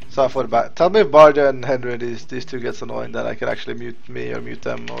here. Sorry for the back. Tell me if Bardia and Henry, these two gets annoying, then I can actually mute me or mute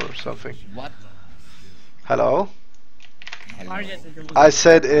them or something. What? Hello? Hello. Barya did the I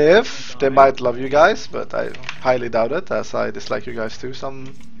said if they might love you guys, but I highly doubt it, as I dislike you guys too.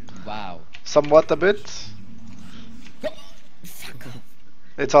 Wow. Somewhat a bit. Fuck off.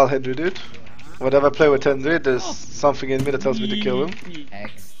 It's all Henry, dude. Whenever I play with Henry, there's something in me that tells me to kill him.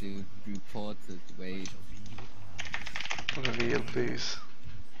 X to reported. Wait. Reveal, please.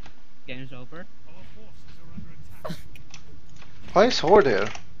 Game's over. Why is Horde here?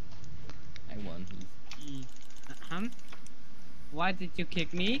 I won. Why did you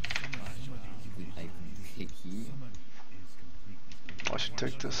kick me? Did I kick you? I should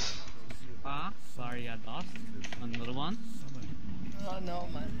take this. Ah, sorry, I lost. Another one. Oh no,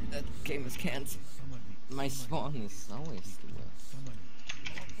 man, that game is cancelled. My spawn is always the worst.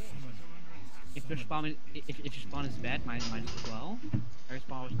 If your spawn is if your spawn is bad, mine as well. Our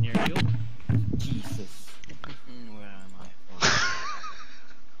spawn was near you. Jesus. Where am I?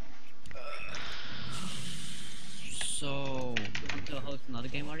 So You want to host another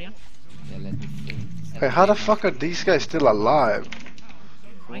game, Arya? Yeah, let me think. Hey, how the fuck are these guys still alive?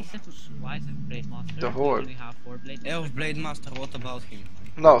 Why seven Blade Master? The We Horde. only have 4 Blade Elf Blade Master, what about him?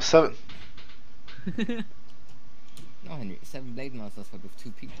 No, 7. Masters. No, Henry, 7 Blade Masters but with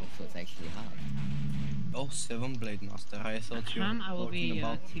 2 people, so it's actually hard. Oh, 7 Blade Master. I thought you were I will talking be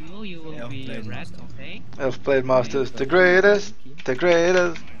about teal, you will Elf be Blade red, Master. okay? Elf Blade Masters, the greatest, the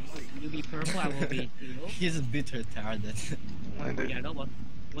greatest. You be purple, I will be teal. He's a bit retarded. Indeed. Yeah, no,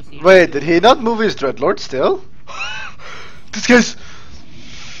 what's he Wait, did he not move his Dreadlord still? This guy's...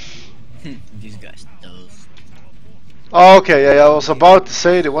 These guys does. Oh, okay, yeah, I was about to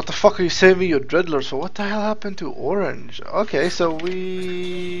say that. What the fuck are you saving your Dreadlords for? What the hell happened to Orange? Okay, so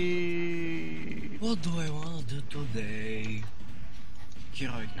we... What do I wanna do today?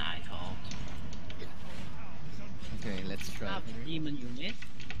 Heroic Nighthawk. Okay, let's try. have demon unit,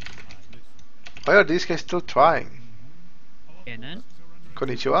 Why are these guys still trying? cannon.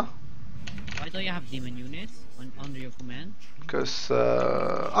 Konnichiwa? Why do you have demon units under your command? Because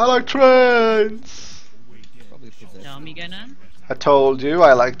I like trains! Probably possess Tell me, Ganon. I told you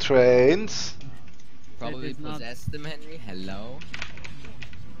I like trains. Probably That is not- possess them, Henry. Hello.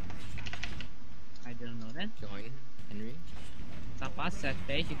 I didn't know that. Join, Henry. Tapas set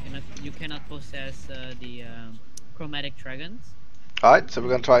phase. You cannot possess the chromatic dragons. Alright, so we're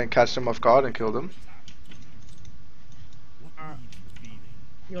gonna try and catch them off guard and kill them. Or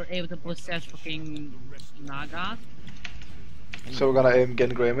you're able to possess fucking Naga. So we're gonna aim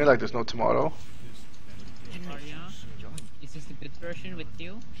Gen Grammy like there's no tomorrow. Arya. Join. Is this the good version with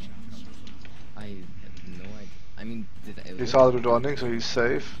you? I have no idea. I mean, did I... He's already running, so he's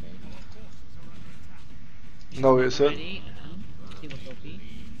safe. No, he isn't. Ready? See what's OP.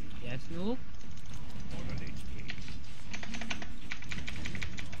 Yes, noob.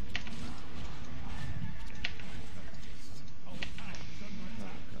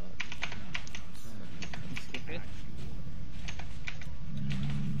 Skip it.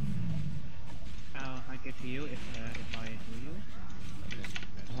 I give to you if I do you.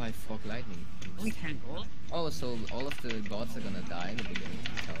 Oh, I fog lightning. Only 10 gold. Oh, so all of the gods are gonna die in the beginning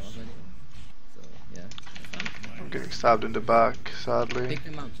of the tower, by the way. So, yeah. that's fine. I'm getting stabbed in the back, sadly. Pick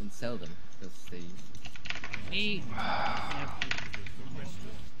them up and sell them, because they... Hey.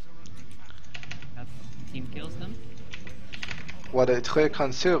 That team kills them. What a très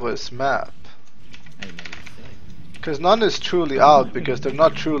cancerous map. I don't know what to say. Because none is truly out, because they're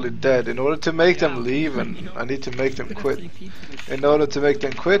not truly dead. In order to make them leave, and I need to make them quit. In order to make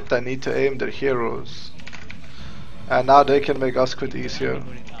them quit, I need to aim their heroes. And now they can make us quit easier.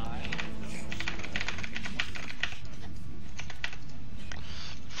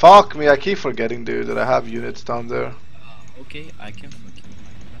 Fuck me, I keep forgetting, dude, that I have units down there. Okay, I can fucking.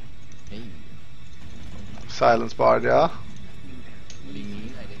 Hey, Silence Bard, yeah? what do you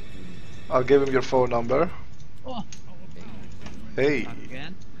mean? I didn't do... I'll give him your phone number. Oh, Hey, back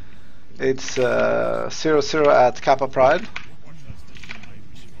again. it's 00 at Kappa Pride.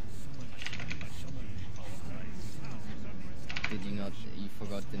 Did you not... You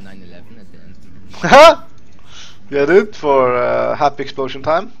forgot the 9/11 at the end? Yeah, dude, for happy explosion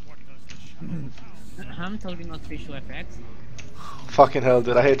time. I'm totally not visual effects. Fucking hell,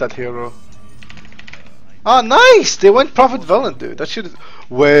 dude, I hate that hero. Ah, nice! They went Prophet Valiant, dude. That shit is...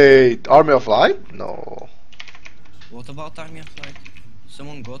 Wait, Army of Light? No. What about Army of Light?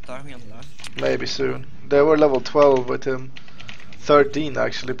 Someone got Army of Light? Maybe soon. They were level 12 with him. 13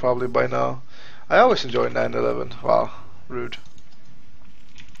 actually, probably by now. I always enjoy 9/11. Wow, rude.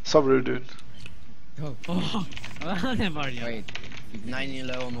 So rude, dude. Oh, Oh, never yet. wait.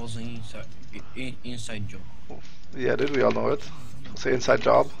 9/11 was an inside job. Yeah, dude, we all know it. It's an inside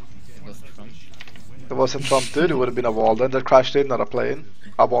job. It was Trump. It wasn't Trump, dude. It would have been a wall then that crashed in, not a plane.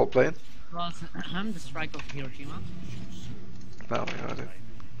 A wall plane. Was the strike of Hiroshima? No,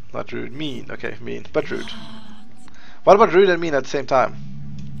 not rude. Mean, okay, mean, but rude. What about rude and mean at the same time?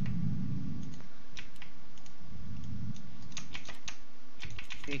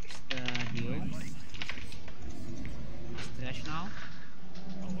 Fix the heal. Trash now.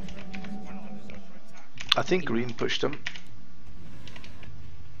 I think green pushed him.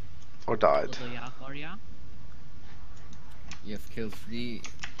 Or died. So yeah, Arya. You have killed 3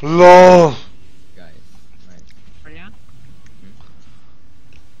 LOL! guys. Right. Arya.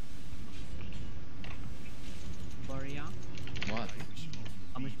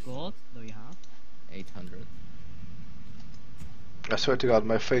 swear to God,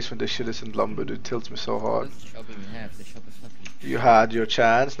 my face when this shit is in lumber, it tilts me so hard. Let's chop him in half. The shop is fucking. You had your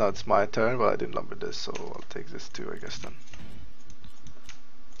chance, now it's my turn, but I didn't lumber this, so I'll take this too, I guess then.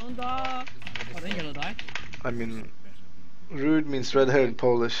 On the. Oh, then yellow die. I mean, rude means red hair in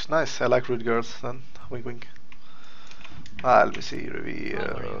Polish. Nice, I like rude girls then. Wink wink. Let me see,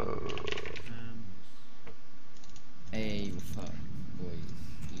 reveal. Hey, fuck, boys.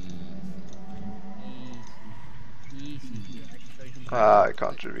 Easy. I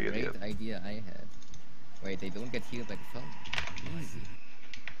can't reveal Great yet. idea I had. Wait, they don't get healed like fun. Easy.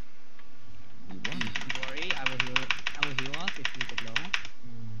 We won. Don't worry, I will heal us if we get low.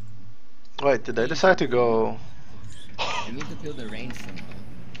 Wait, did I decide to go? We need to kill the range somehow,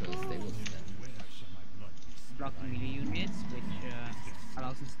 because they will stand. Block melee units, which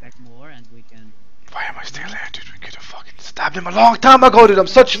allows us to stack more, and we can. Why am I still here, dude? We could have fucking stabbed him a long time ago, dude. I'm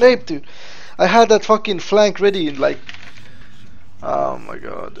such an ape, dude. I had that fucking flank ready in like. Oh my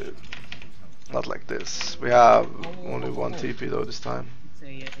god, dude. Not like this. We have only one TP though this time.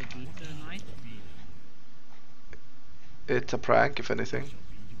 Say a beat knight. It's a prank, if anything.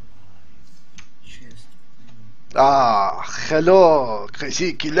 Cheers. Ah, hello,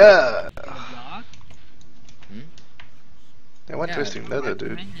 crazy killer. Block. They went Yeah, twisting nether,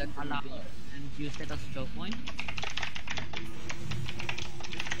 dude. And allow and use that as a choke point.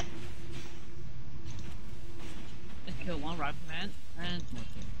 Let's kill one rifleman and more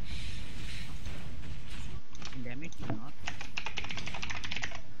kill. Damage or not.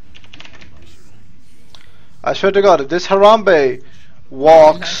 I swear to God, if this Harambe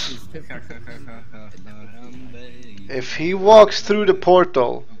walks, if he walks through the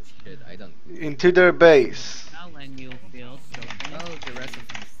portal Oh shit, I don't. into their base, Now when you build choke point, Oh, the rest of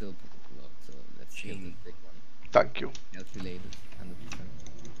them is still blocked, so let's kill the big one. thank you. Health related,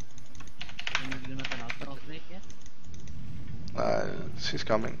 100%. you're not allowed to rotate yet. She's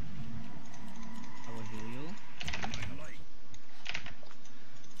coming. I will heal you.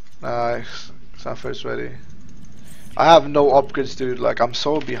 Nice. Sanford is ready. I have no upgrades, dude. Like, I'm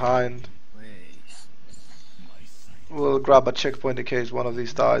so behind. We'll grab a checkpoint in case one of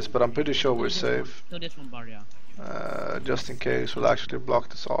these dies, but I'm pretty sure we're safe. Kill this one, Barria. Just in case, we'll actually block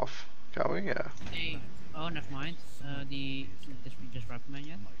this off. Can we? Yeah. Hey, oh, never mind. This rifleman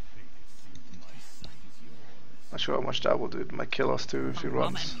yet? Not sure how much that will do. It might kill us too if he Come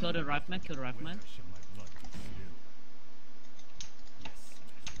runs. and kill the rifleman. Kill the rifleman.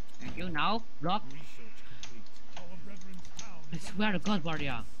 Thank you. Now block. I swear to God,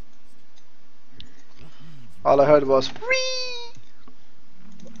 Bardia. All I heard was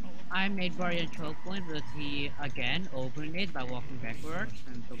I made Bardia choke point, but he again opened it by walking backwards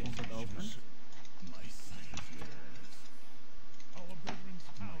and the one got open.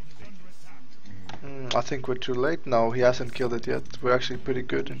 I think we're too late now. He hasn't killed it yet. We're actually pretty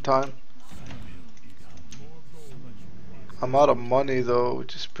good in time. I'm out of money though,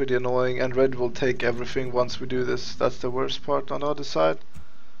 which is pretty annoying, and red will take everything once we do this. That's the worst part on the other side.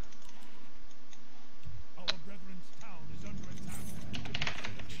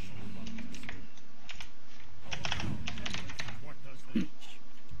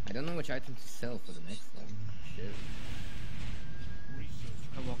 I don't know which item to sell for the next one. Shit.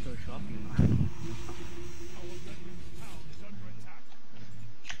 I walk to the shop.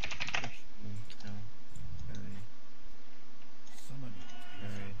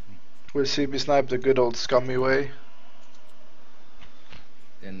 We'll see me snipe the good old scummy way.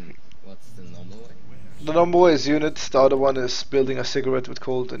 Then what's the normal way? The number one is units, the other one is building a cigarette with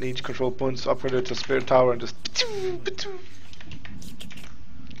cold, and each control point is upgraded to a spirit tower and just.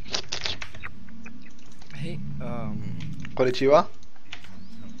 Hey, Konnichiwa.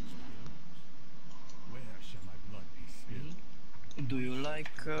 do you like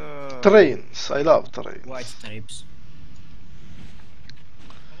Trains. I love trains. white stripes?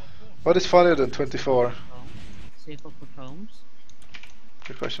 What is funnier than 24? Safe for homes.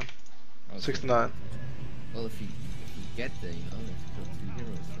 Good question. Oh, 69. Well, if you get there, you know, there's still 2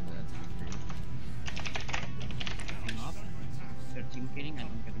 heroes, so that's free. Hang up. 13 killing, I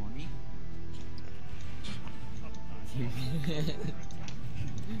don't get money.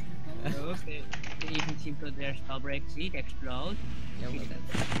 Okay. They even seem to their stubber exceed, explode. Yeah, well,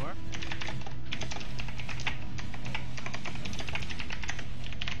 that's More.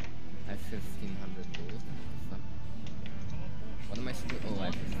 I have 1500 gold. Fuck. What am I supposed? Oh, I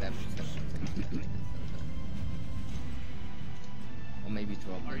have to stab protection. Or maybe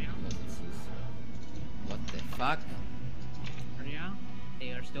drop it because it sees. What the fuck? Yeah, they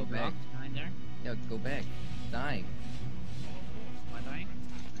are still Go back. blocked behind there. Yeah, go back. Dying. Am I dying?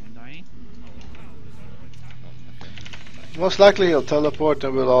 I'm dying. Oh, okay. Bye. Most likely he'll teleport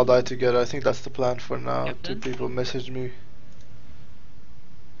and we'll all die together. I think that's the plan for now. Captain? 2 people message me.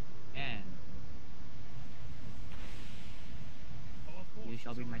 And you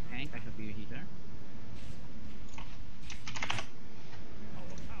shall be my tank, I shall be your healer.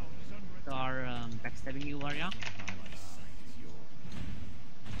 They are backstabbing you, Warrior.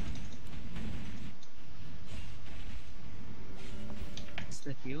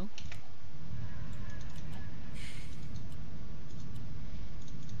 Split you.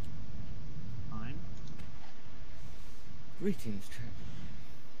 Fine. Greetings, Trevor.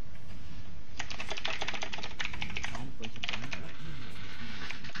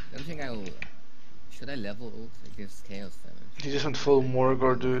 Don't think I'll. Should I level ult? It gives chaos damage. He just went full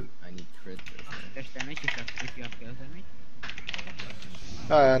Morgor, dude. I need crit or something. There's damage if you have chaos damage.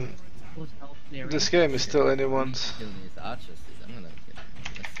 And Who's health clearing? this game is still anyone's. Kill these archers, dude. I'm gonna get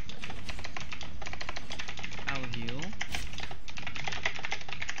this. I will heal.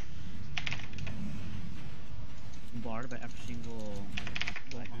 Barred by every single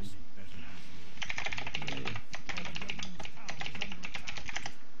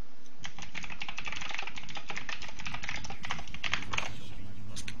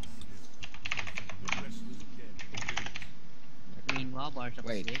Meanwhile, bars up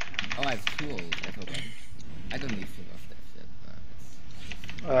Wait. 6. Oh, I have 2 ult. I forgot. I don't need Thing of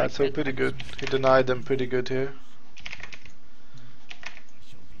Death yet. So pretty good. He denied them pretty good here.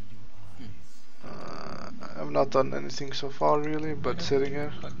 I've not done anything so far really, but sitting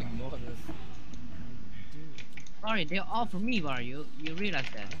here. Fucking more of this. Sorry, they're all for me, Bar. You realize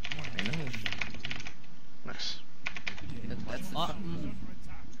that? I know. Nice. That's the Oh,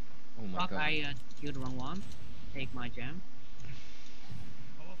 oh my fuck! god. I killed the wrong one. Take my gem.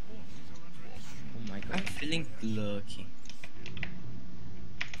 Oh my god. I'm feeling lucky.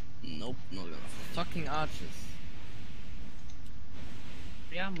 Nope, no luck. Fucking archers.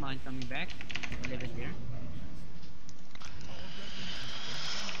 Yeah, mine coming back. Leave it here.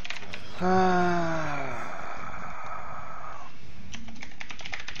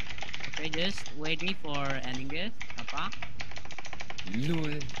 Okay, just wait me for ending this. Papa,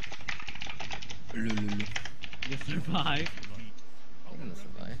 Lul. Lululu. you survive. I'm gonna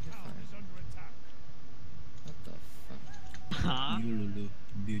survive. It's fine. What the fuck? Huh? Lululu.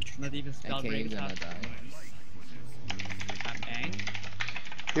 Bitch. Not even spell Okay, break. you're gonna die. Bang.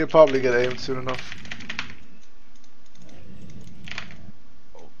 He'll probably get aimed soon enough.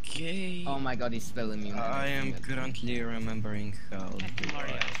 Okay. Oh my god, he's spell immune. I am currently remembering how to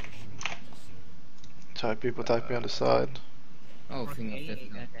Mario. Type people type me on the side. Oh, Thing of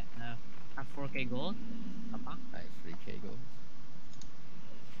 4K, Death now. have 4K gold. Papa. I have 3k gold.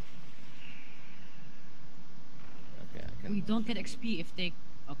 Okay, I can. We don't get XP if they.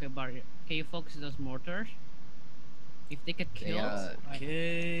 Okay, Bar. Can you focus those mortars? If they get They killed, are-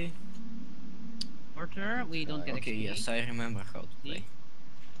 Okay. mortar, we don't get Okay, XP. yes, I remember how to play.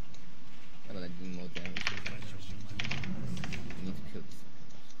 Yeah, but I do more damage. I need to kill this.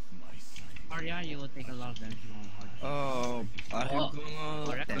 Arya, you will take a lot of damage from hard. Oh, are you Oh,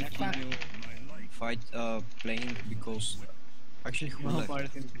 gonna correct. continue playing because actually who No, left? Bar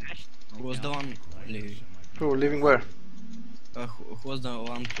is in crash. Who was the one Who, leaving where? who was the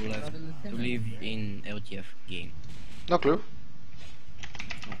one to left to live in LTF game? No clue.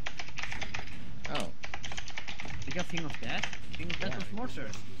 Oh, You got Thing of Death? Thing of Death Yeah. was mortar.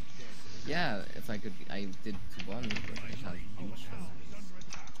 yeah, if I could, I did 1, but I can't reach.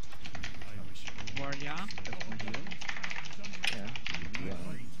 Warrior, that's from you. Yeah,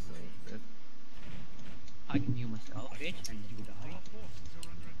 1, so good. I can heal myself, bitch, and you die.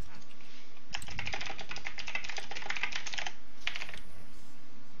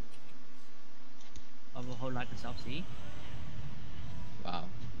 I will hold like myself, see? Wow.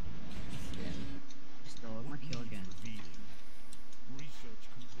 Again. Stole my kill again.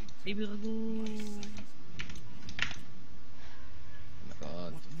 Baby Ragu! Oh my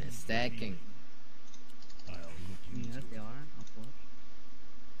god, they're stacking. Yes, they are, of course.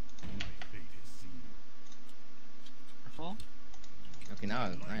 Careful. Okay, now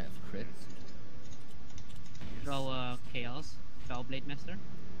I have crit. Throw Chaos, Spellblade Master.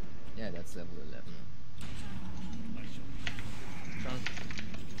 Yeah, that's level 11.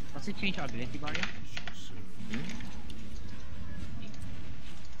 Does it change our ability barrier? Hmm?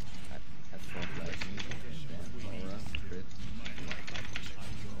 That's 4 lightning. Damn, aura, crit.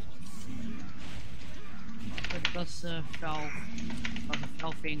 Does the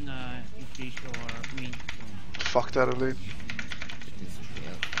fell thing increase your mean? Fuck that elite. It needs to be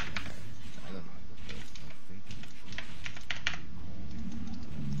out. I don't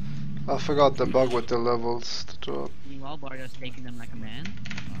know. I forgot the bug with the levels to drop. Meanwhile, Barrio's taking them like a man.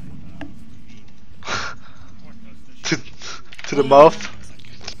 to, to the mouth.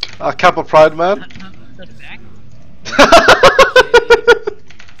 Kappa Pride man. The back.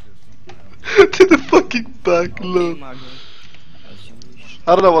 To the fucking back, Okay, look. Mago. As you wish.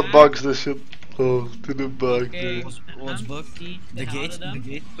 I don't know what bugs this shit. Oh, to the back, Okay. dude. What's bug? See The hell gate? of The them?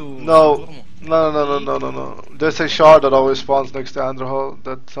 gate to No, Santorum? no. There's a shard that always spawns next to Andrew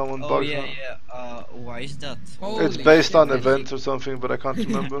that someone Oh bugs yeah, on. yeah. Why is that? Oh. It's Holy based shit, on man. events or something, but I can't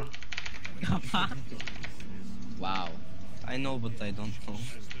remember. Wow. I know, but I don't know.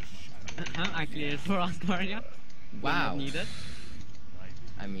 I cleared for us, Barrio. Wow. Needed.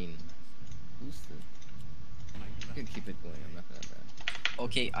 I mean, boosted. You can keep it going. I'm not gonna die.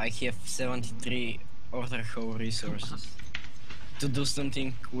 Okay, I have 73 order ho resources. To do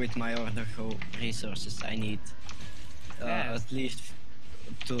something with my order ho resources, I need Yes. at least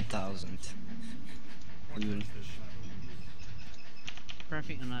 2,000.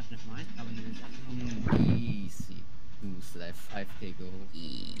 Perfect enough, never mind. I will use that. Easy. Boosted. I have 5k gold. I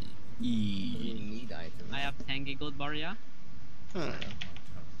really need items. I have 10k gold, Barrio. Hmm.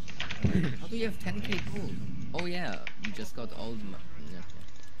 How do you have 10k gold? Oh yeah, you just got all the yeah.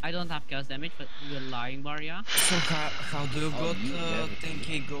 I don't have chaos damage, but you're lying, Barrio. So how do you Oh, got you have it.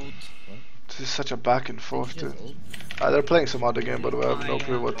 10k gold? What? This is such a back and forth, Did you dude. just ult? They're playing some other game, by the way. I have no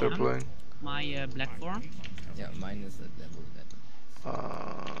clue what they're playing. My black form. Yeah, mine is at level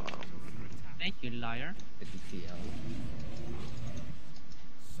 11. Thank you, liar. 50 TL.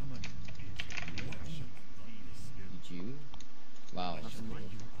 Did you? Wow.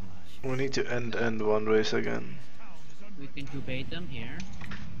 We need to end one race again. We can debate them here.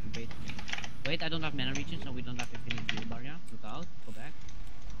 Debate. Wait, I don't have mana region, so we don't have infinite heal, Barrio. Look out. Go back.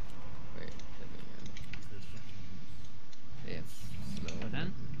 Wait, let me. Yes, slow. So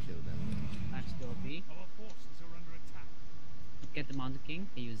then? Kill them. I'm still OP. Get the Mountain King.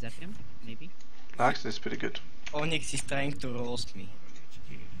 Can you zap him? Maybe. Actually, it's pretty good. Onyx is trying to roast me.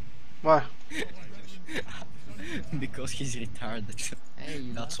 Why? Because he's retarded. Hey,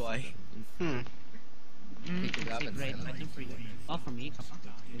 you That's lost. why. Hmm. Pick it up Okay, and great. sell it. Item for you. All for me, Kappa.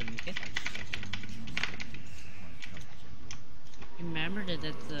 You will make it. Remember that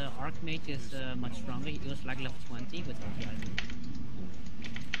Archmage is much stronger. He was like level 20 with LTA.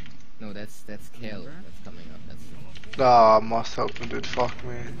 No, that's Kale. Remember? That's coming up. That's Ah, must help him, dude. Fuck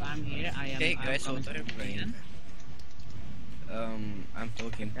me. If I'm here, I am. Okay, I'm guys, coming what are you to playing? Spain. I'm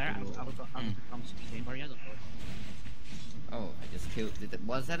talking There, I to. will come to Spain, Barrio. Don't worry. oh, I just killed.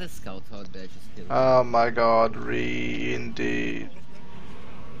 Was that a scout horde that I just killed? Oh my god, indeed.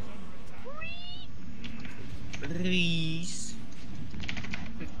 Reese.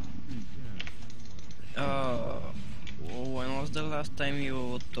 When was the last time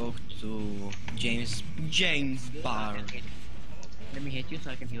you talked to James Barr? Let me hit you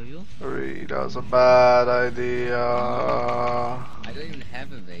so I can heal you. Re, that was a bad idea. I don't even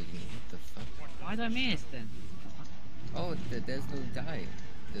have evasion. What the fuck? Why did I miss then? Oh, there's no die.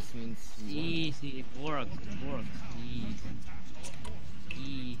 This means you won. Easy, it works, easy.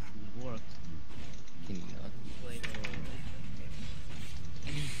 Easy, it works. Can you not? Wait,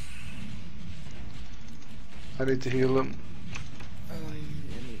 I need to heal him. Let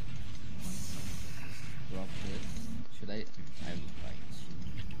me drop this. Should I? I'm right.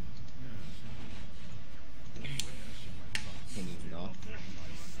 Can you not?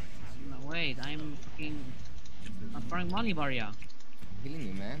 no, wait, I'm throwing money, Barya. I'm healing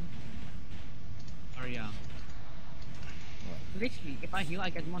you, man. Barya. What? Literally, if I heal, I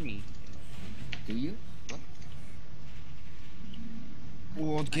get money. Do you? What?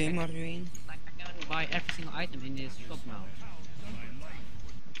 What game are you in? Like, I can buy every single item in this shop now. What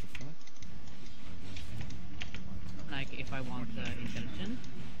the fuck? Like, if I want intelligence.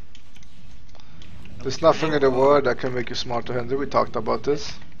 There's nothing in the world that can make you smarter, Henry. We talked about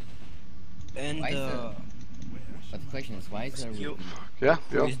this. And Why is that? But the question is, why is there you- Yeah,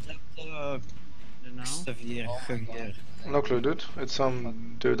 yeah. is that You know? Xavier Javier? No clue, dude. It's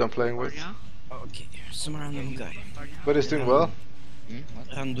some dude I'm playing with. Barya? Okay, some random guy. Barya? But he's doing well. What?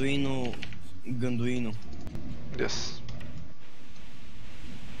 Randuino Ganduino. Yes.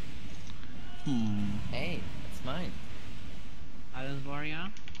 Hey, it's mine. Islands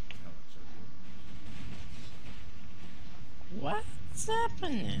Barya? What's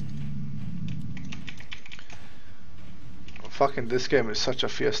happening? Fucking this game is such a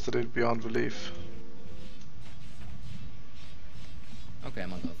fiesta, dude, beyond belief. Okay,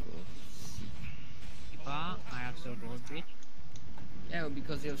 I'm on golf gold. Ipa, I have so gold, bitch. Yeah, well,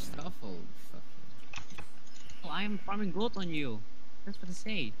 because you have Starfall. Fuck. Oh, I am farming gold on you. That's what I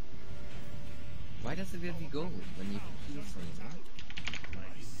say. Why does it let me go when you kill someone?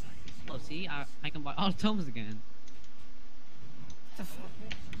 Oh, see, I can buy all tomes again. What the fuck?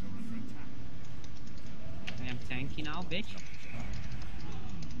 I am tanky now, bitch.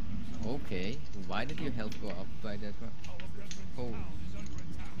 Okay, why did your health go up by that much? Oh,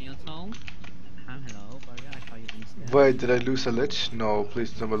 Neil tome. Hello, Barya. I saw you instead. Wait, did I lose a lich? No,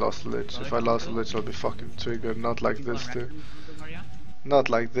 please tell me I lost a lich. If I lost a lich, I'll be fucking triggered. Not like You this, want dude. Raptor Mundo, Barya? Not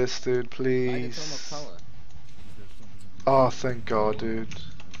like this, dude, by the Tome of please. Power. Oh, thank God, dude.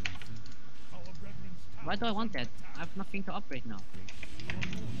 Why do I want that? I have nothing to upgrade now.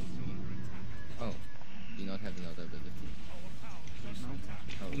 Oh, do you not have another ability? No.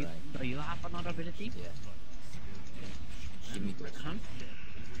 Oh, You, right. do you have another ability? Yeah. Give me gold. Huh?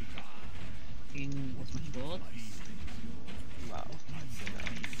 In this much gold. Wow.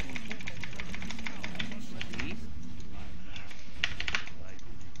 Please.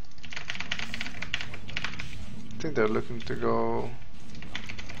 I think they're looking to go.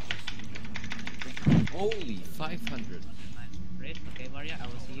 Holy 500. Great. Okay, Barya. I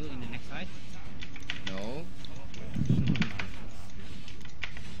will see you in the next fight. No.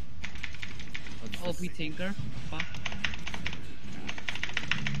 What's OP this? Tinker. Fuck.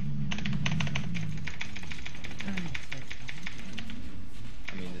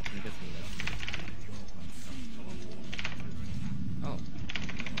 I mean, the Tinker's less. Oh.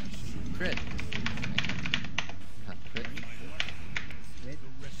 Crit. Crit.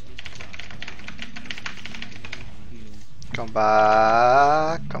 Come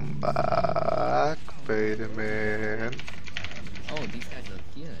back, come back. Wait a minute. Oh, these guys are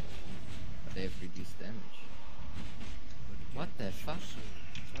here. But they have reduced damage. What the fuck?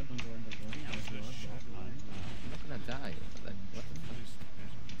 I don't go in the body. I was lost. I'm not gonna die. Like, what the fuck?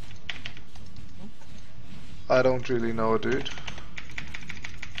 I don't really know, dude.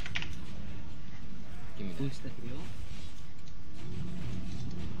 Give me that. Who's the hero?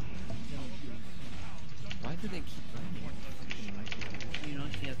 Why do they keep running? You know,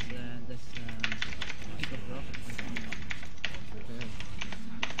 she has this pick of rock.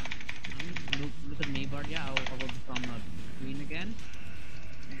 Look at me, Bardia. I will become green again.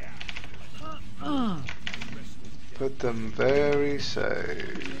 Put them very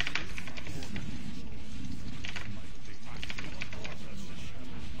safe.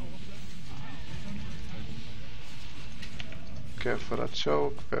 Care for that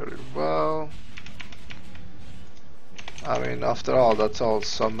choke, very well. I mean, after all, that's all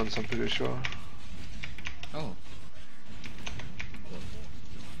summons, I'm pretty sure. Oh.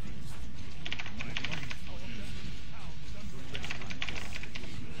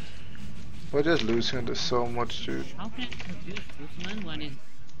 We're just losing this so much, dude. How can I confuse Guzman when it's...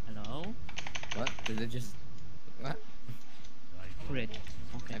 Hello? What? Did they just... What? Crit.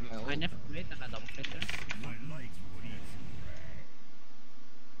 Okay. Have my I ult. never crit and I double crit her.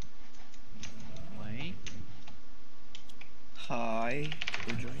 Wait. Hi.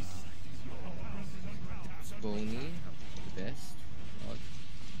 Rejoice. Bony. The best.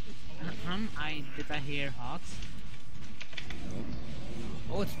 Did I hear Hawks? No.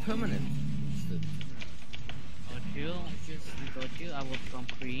 Oh, it's permanent. Got you. I will become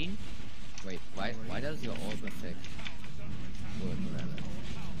green. Wait, why does your orb effect work rather?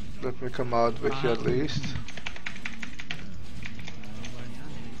 Let me come out with you at least.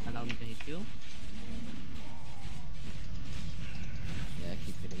 Allow me to hit you. Yeah,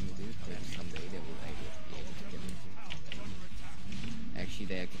 keep hitting me, dude. Maybe someday they will be able to get me. Actually,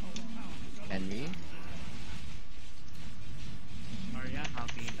 they can me. Maria, how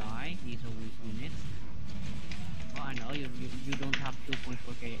can you die? He's a weak unit. Oh, I know, you don't have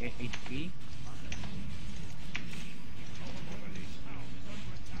 2.4k HP.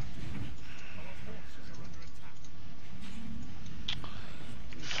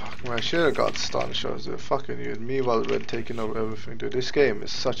 Fuck, man, I should've got stun shots, dude. Fucking you and me while Red taking over everything, dude. This game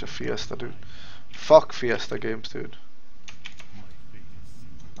is such a fiesta, dude. Fuck fiesta games, dude.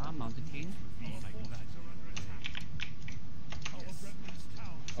 Mountain King.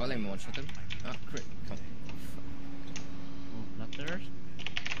 Oh, let me one-shot him. Ah, crit. Come. Oh, Flutters.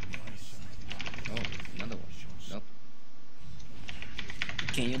 Oh, another one. Nope.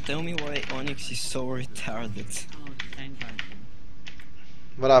 Can you tell me why Onyx is so retarded? Oh, same guy.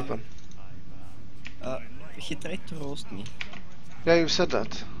 What happened? He tried to roast me. Yeah, you said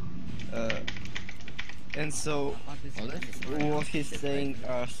that. And so What is Oh, this is what he's saying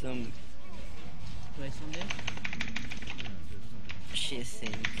are some place on this? shit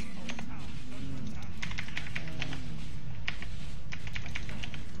things.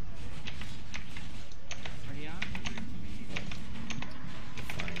 Maria?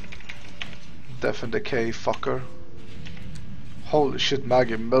 Fine. death and decay, fucker. Holy shit,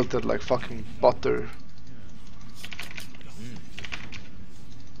 Maggie melted like fucking butter.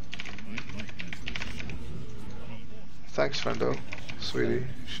 Thanks, friendo. Sweetie,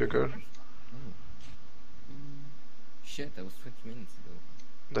 sugar. Oh. Shit, that was 20 minutes ago.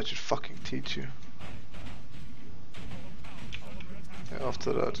 That should fucking teach you. Yeah,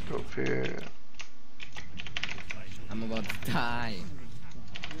 after that, go up here. I'm about to die.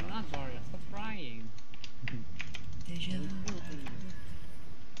 You're not, Varia. Stop crying.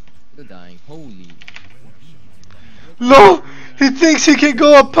 You're dying. Holy. LOL! He thinks he can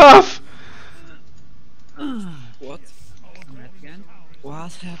go a path! What? I'm red again.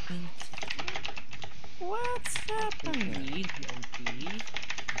 What happened? What's happening? Need the OT.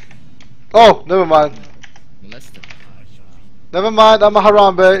 Oh, never mind. Molester. Never mind, I'm a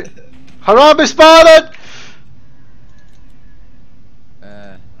Harambe. Harambe spotted!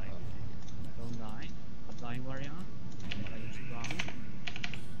 Don't die. Stop dying, Varia. Are you strong?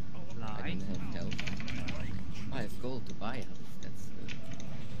 I Lie. don't have health. I have gold to buy health. That's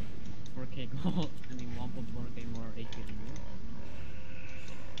 4k gold. I mean 1.4k more HP than you.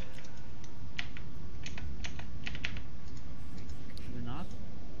 You're not?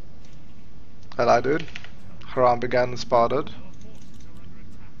 And I did. Harambe again spotted.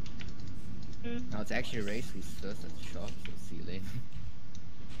 Now it's actually a race who's first at the shop, so see you later.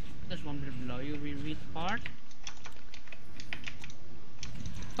 There's one bit below you, we read part.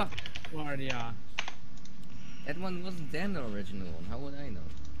 Fuck. Guardia. That one wasn't then the original one, how would I know?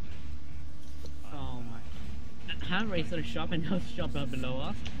 Oh my. I raced to the shop and now the shop are below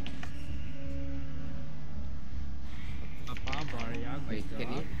us. Papa, Guardia, Wait,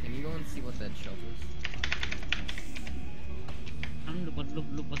 can you go and see what that shop is? Look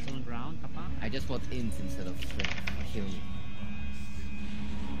what's on the ground, Papa. I just bought int instead of strength. Kill me.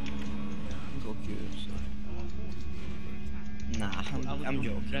 Go kill yourself. Nah, I'm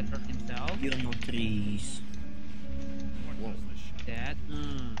joking. Redder himself. You're not trees. Whoa. Dead.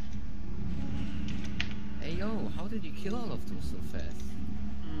 Hey yo, how did you kill all of them so fast?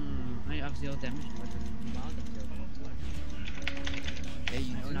 I have 0 damage. What is it about? Hey,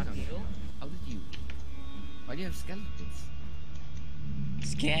 you I don't not know. kill. How did you? Why do you have skeletons?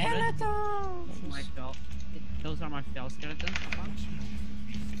 Skeletons! My fell. Those are my fell skeletons, Papa.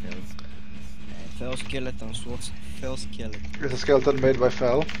 Skeletons. Fell skeletons, what's fell skeleton? It's a skeleton made by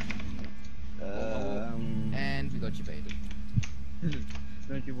Fel. And we got you baited.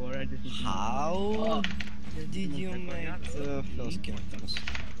 Don't you worry, I just need to How did you make the fell skeletons?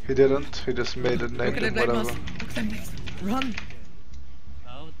 He didn't, he just made it, Look named at it, that blade whatever. master. Look at that master. Run!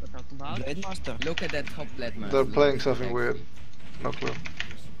 know what we're talking about. Blade Master. Look at that top blade master. They're Look playing at the something back weird. seat. No clue.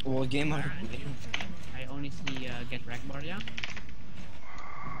 What game are you playing? I only see get wrecked Bardia.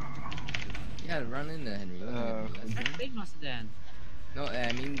 Yeah, run in there, Henry. Look at the That's Blade Master then. No,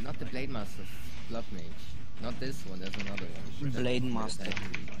 I mean not the blade master. Blood mage. Not this one. There's another one. Blade That's Master.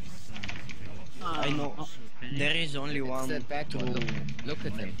 actually- I know. There is only It's one that back true one. Look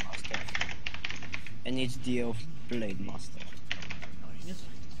at him. Blade Master. And it's the of Blade Master. Yes.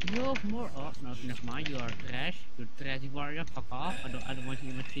 You have more. Oh, no, never mind. You are trash. You're trashy warrior. Fuck off. I don't want you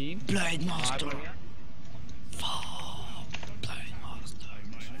in my team. Blade Master! Warrior. Fuck! Blade Master.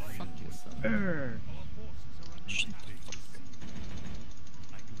 Fuck yourself. Shit.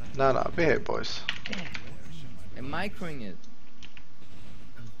 Nah, behave, boys. I'm microing it.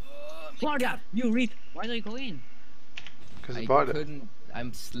 Warrior, you read. Why don't you go in? Because I he bought it. couldn't.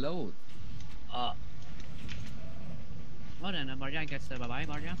 I'm slowed. Well then, Bardia gets bye bye,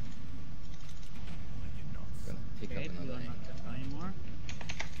 Bardia. Gonna pick Okay, up you are another not egg. that anymore.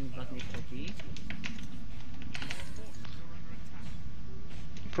 You got me OP.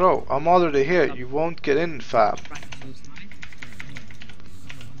 Bro, I'm already here. You won't get in, fam. Trying to lose mine.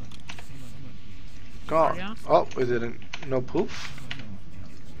 Go on. Oh, we didn't. No poof.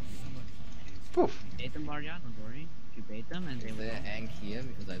 Poof. Bait them, Bardia. Don't worry. You bait them and they Is will. there an egg here?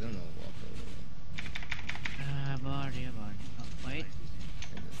 Because I don't know what. Bardia. Oh, wait.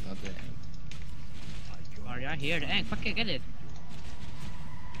 It's not the egg. Bardia, here the egg. Fuck it, get it.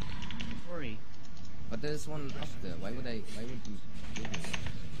 Don't worry. But there's one up there. Why would you do this?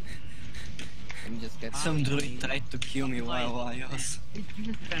 Let me just get Some druid tried to kill me while I was... It's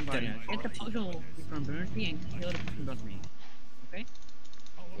just friend Bardia. Get the puzzle from Burnley and kill the person got me. Okay?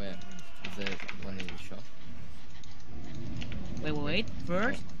 Where? Is there one in the shop? Wait.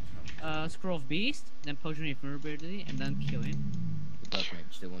 First, Scroll of Beast, then Potion of Invulnerability, and then kill him. The blood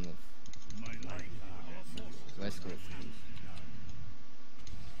mage, the one with. Where's Grove?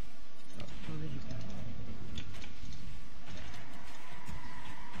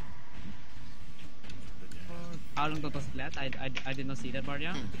 How long that was flat? I did not see that,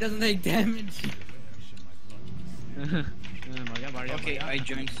 Bardia. He doesn't take damage. Bardia. Okay, I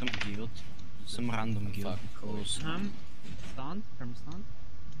joined some guild. Some random guild. Fuck. Because Stunned. From stunned.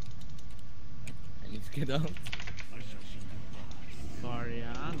 I need to get out.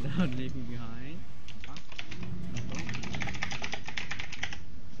 Bardia, don't leave me behind.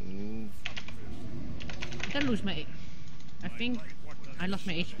 Move. I didn't lose my. I think I lost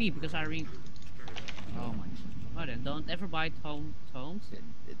my HP because I ring. Oh my. Well then, don't ever buy tomes.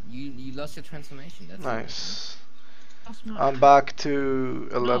 You lost your transformation. That's Nice. Lost my. I'm back to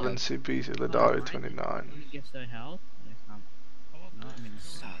 11 No. CP, Illidari 29. Gives the health. No, I mean.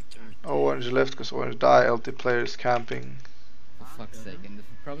 Orange left because Orange died, LT players camping. For fuck's sake. And the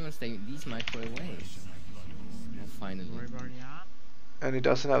problem is these might go away. Oh, finally. Sorry, Bardia. And he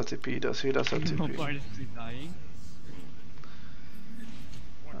doesn't have TP, does he? He does have No TP. part is dying.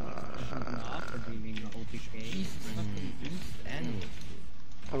 For dealing OPK. He's fucking beast animal.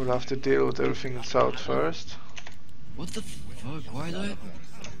 I will have to deal with everything in south first. what the fuck? Why do I?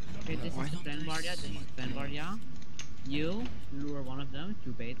 Okay, this Why is don't Ben I Bardia, this is Ben Bardia. You lure one of them,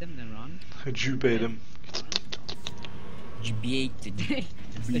 you bait them, then run. You bait him. Debated.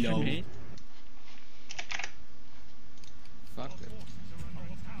 Below. Fuck it.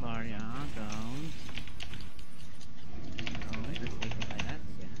 Bardia, down. Oh, let's take it like that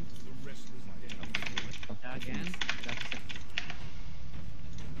again. Again. That's it.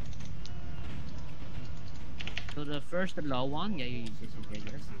 So the first, the low one, yeah, you just okay,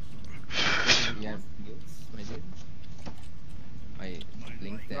 yes. You have heals, my dude. I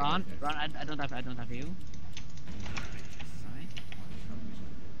blinked there. Run, I don't have you. Right.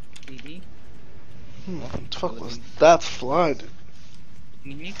 DD, What the fuck was that flood?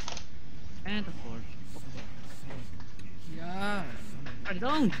 Phoenix, and of course. Yeah. I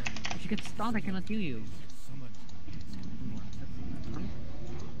don't! If you get stunned, I cannot heal you. Come on.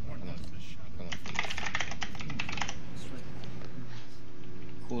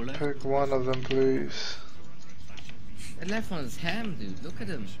 Cooler. Pick one of them, please. That left one is ham, dude. Look at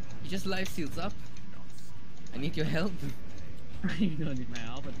him. He just life steals up. I need your help. You don't need my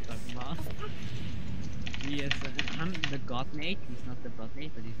help, but talking about. He is, I'm the god mage. He's not the blood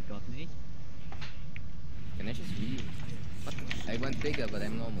mage, but he's a god mage. Can I just read? What? I went bigger, but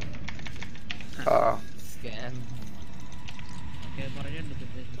I'm normal. Ah, Scan. Okay, Barrier, look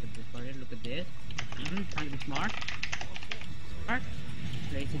at this, Barrier, look at this. Trying to be smart. Smart.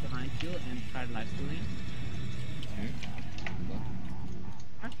 Place it behind you and try life stealing.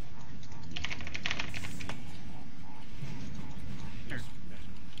 Smart. Here.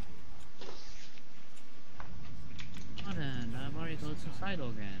 Oh then, Barrier goes suicidal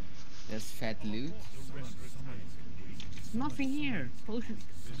again. There's fat loot. There's nothing here. Potion.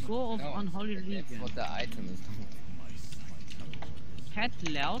 Go of No, Unholy that's Legion. what the item is. Cat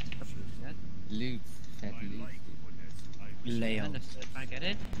loud. That. Loot. Fat loot. Layout. Understood. I get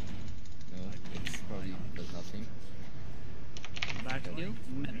it. No, it's probably does nothing. Back to you.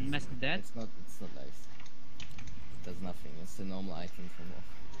 Mess with that. It's not life. It does nothing. It's the normal item from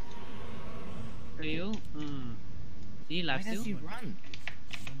off. To you. See, Why life does he steal. run?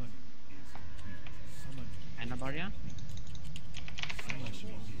 And a barrier.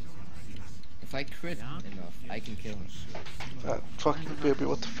 If I crit Yeah. enough, I can kill him. that fucking baby,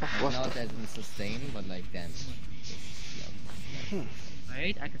 what the fuck was Not that? as in sustain, but like damage. Hmm.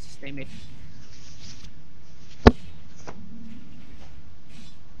 Wait, I can sustain it.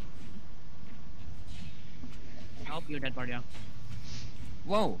 Help you, that barrier.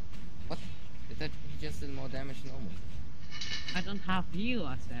 Whoa! What? Is that he just did more damage than normal? I don't have heal,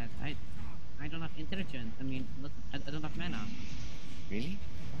 I said. I don't have intelligence. I mean, not, I don't have mana. Really?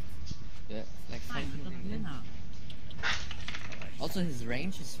 What? Yeah, like I don't have 500. mana. Also, his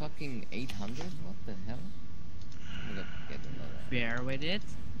range is fucking 800. What the hell? I'm gonna get another. Bear with it.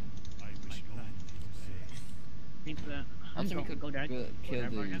 Think, Also, we could go there. kill Go there,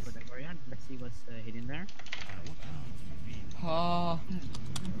 barrier. these. Go there, barrier. Let's see what's hidden there. Oh,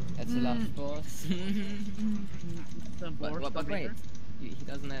 that's the last boss. It's a board but wait, later. he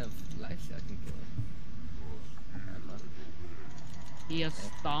doesn't have life, so I can kill him. He has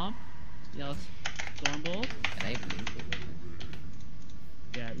Stomp. He has Stormbolt. Can I blink it?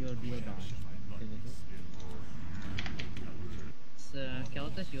 Yeah, you'll die. It's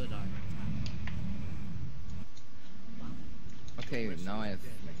Keltis, you'll die. Okay, now I have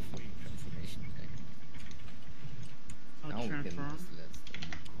like a fucking transformation deck. I'll Now we can transform.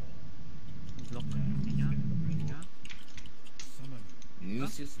 just Block Minya.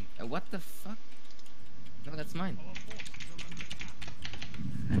 Lucius. What the fuck? No, that's mine.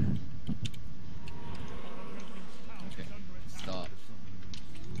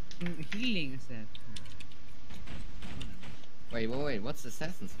 Healing is that. Wait, what's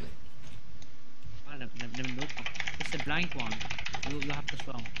Assassin's Blade? Oh, let me look. It's a blind one. You have to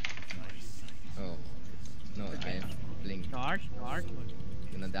slow. Oh. No, I have blink. Charge.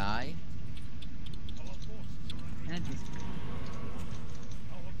 Gonna die. And just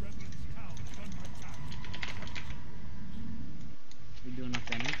we do enough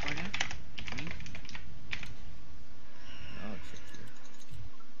damage for that. Oh, shit.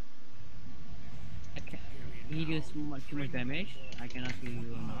 Okay. He deals too much damage. I cannot heal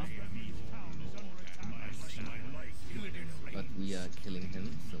you enough. But we are killing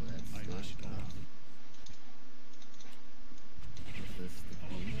him, so that's good. This is the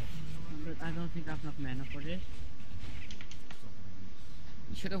queen. But I don't think I have enough mana for this.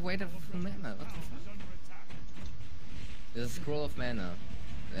 You should have waited for mana. What the fuck? There's a scroll of mana,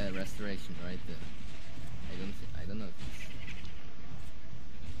 restoration right there. I don't know. If it's...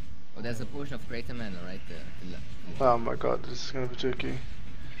 Oh, there's a potion of greater mana right there. Oh my god, this is gonna be tricky.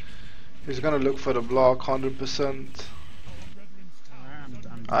 He's gonna look for the block 100%.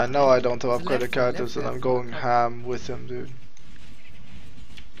 I know I don't have upgraded characters and I'm going ham with him, dude.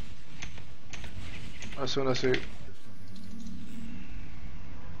 As soon as he... You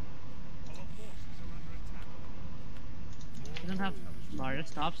don't have barrier.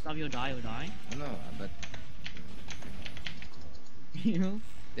 Stop, you die. No, but You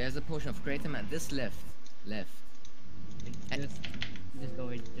there's a potion of greater mana. This left. just go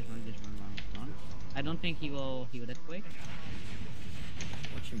in, just run. I don't think he will heal that quick.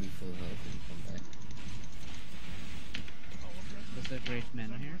 Watch him be full health and come back. There's a great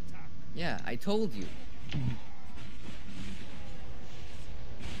mana here. Yeah, I told you.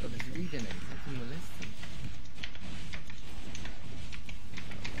 Oh, there's reading it. Fucking molest him.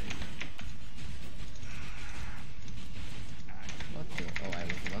 What the? Oh, I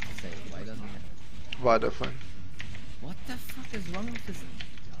was about to say, why doesn't it? Why different? What the fuck is wrong with this?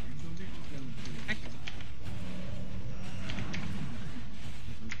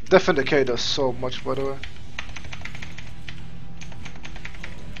 Defender does so much, by the way.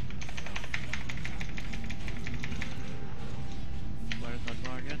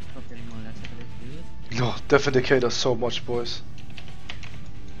 Stop getting molested by this dude. No, Defender does so much, boys.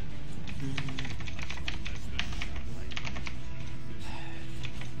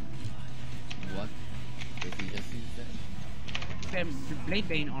 What? Did he just use that? Blade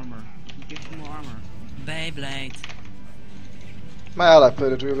Bane armor. He gives you more armor. Beyblade. My ally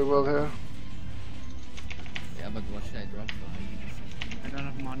played it really well here. Yeah, but what should I drop for? I don't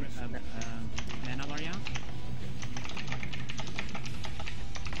have mana barrier.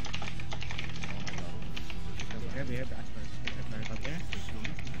 Here, up there.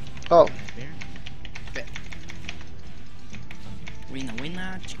 Oh, There.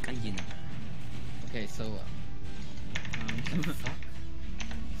 Winner, chicken dinner. Okay, so fuck.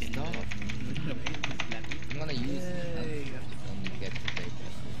 Stop. I'm gonna use it and get to take it.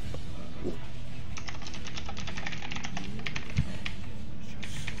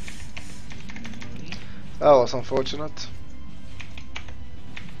 that was unfortunate.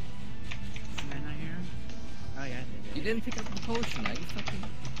 Mana here. Oh yeah. You didn't pick up the potion, are you fucking...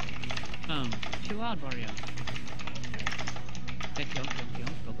 Chill out, barrier. Take kill.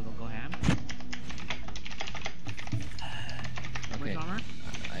 Go ham. Okay, Much armor?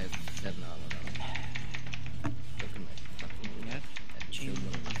 I have 7 armor now. Look at my fucking... Yes. Chill.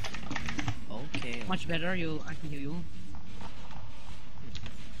 Okay. Much better. I can heal you.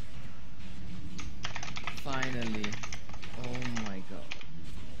 Finally. Oh my god.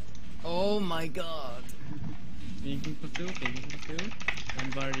 Oh my god. Pinking for two.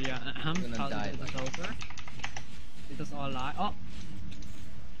 And barrier. Gonna die, It was over. It was all lie. Oh.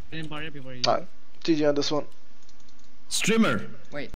 Barrier before you. Alright, GG on this one. Streamer. Wait.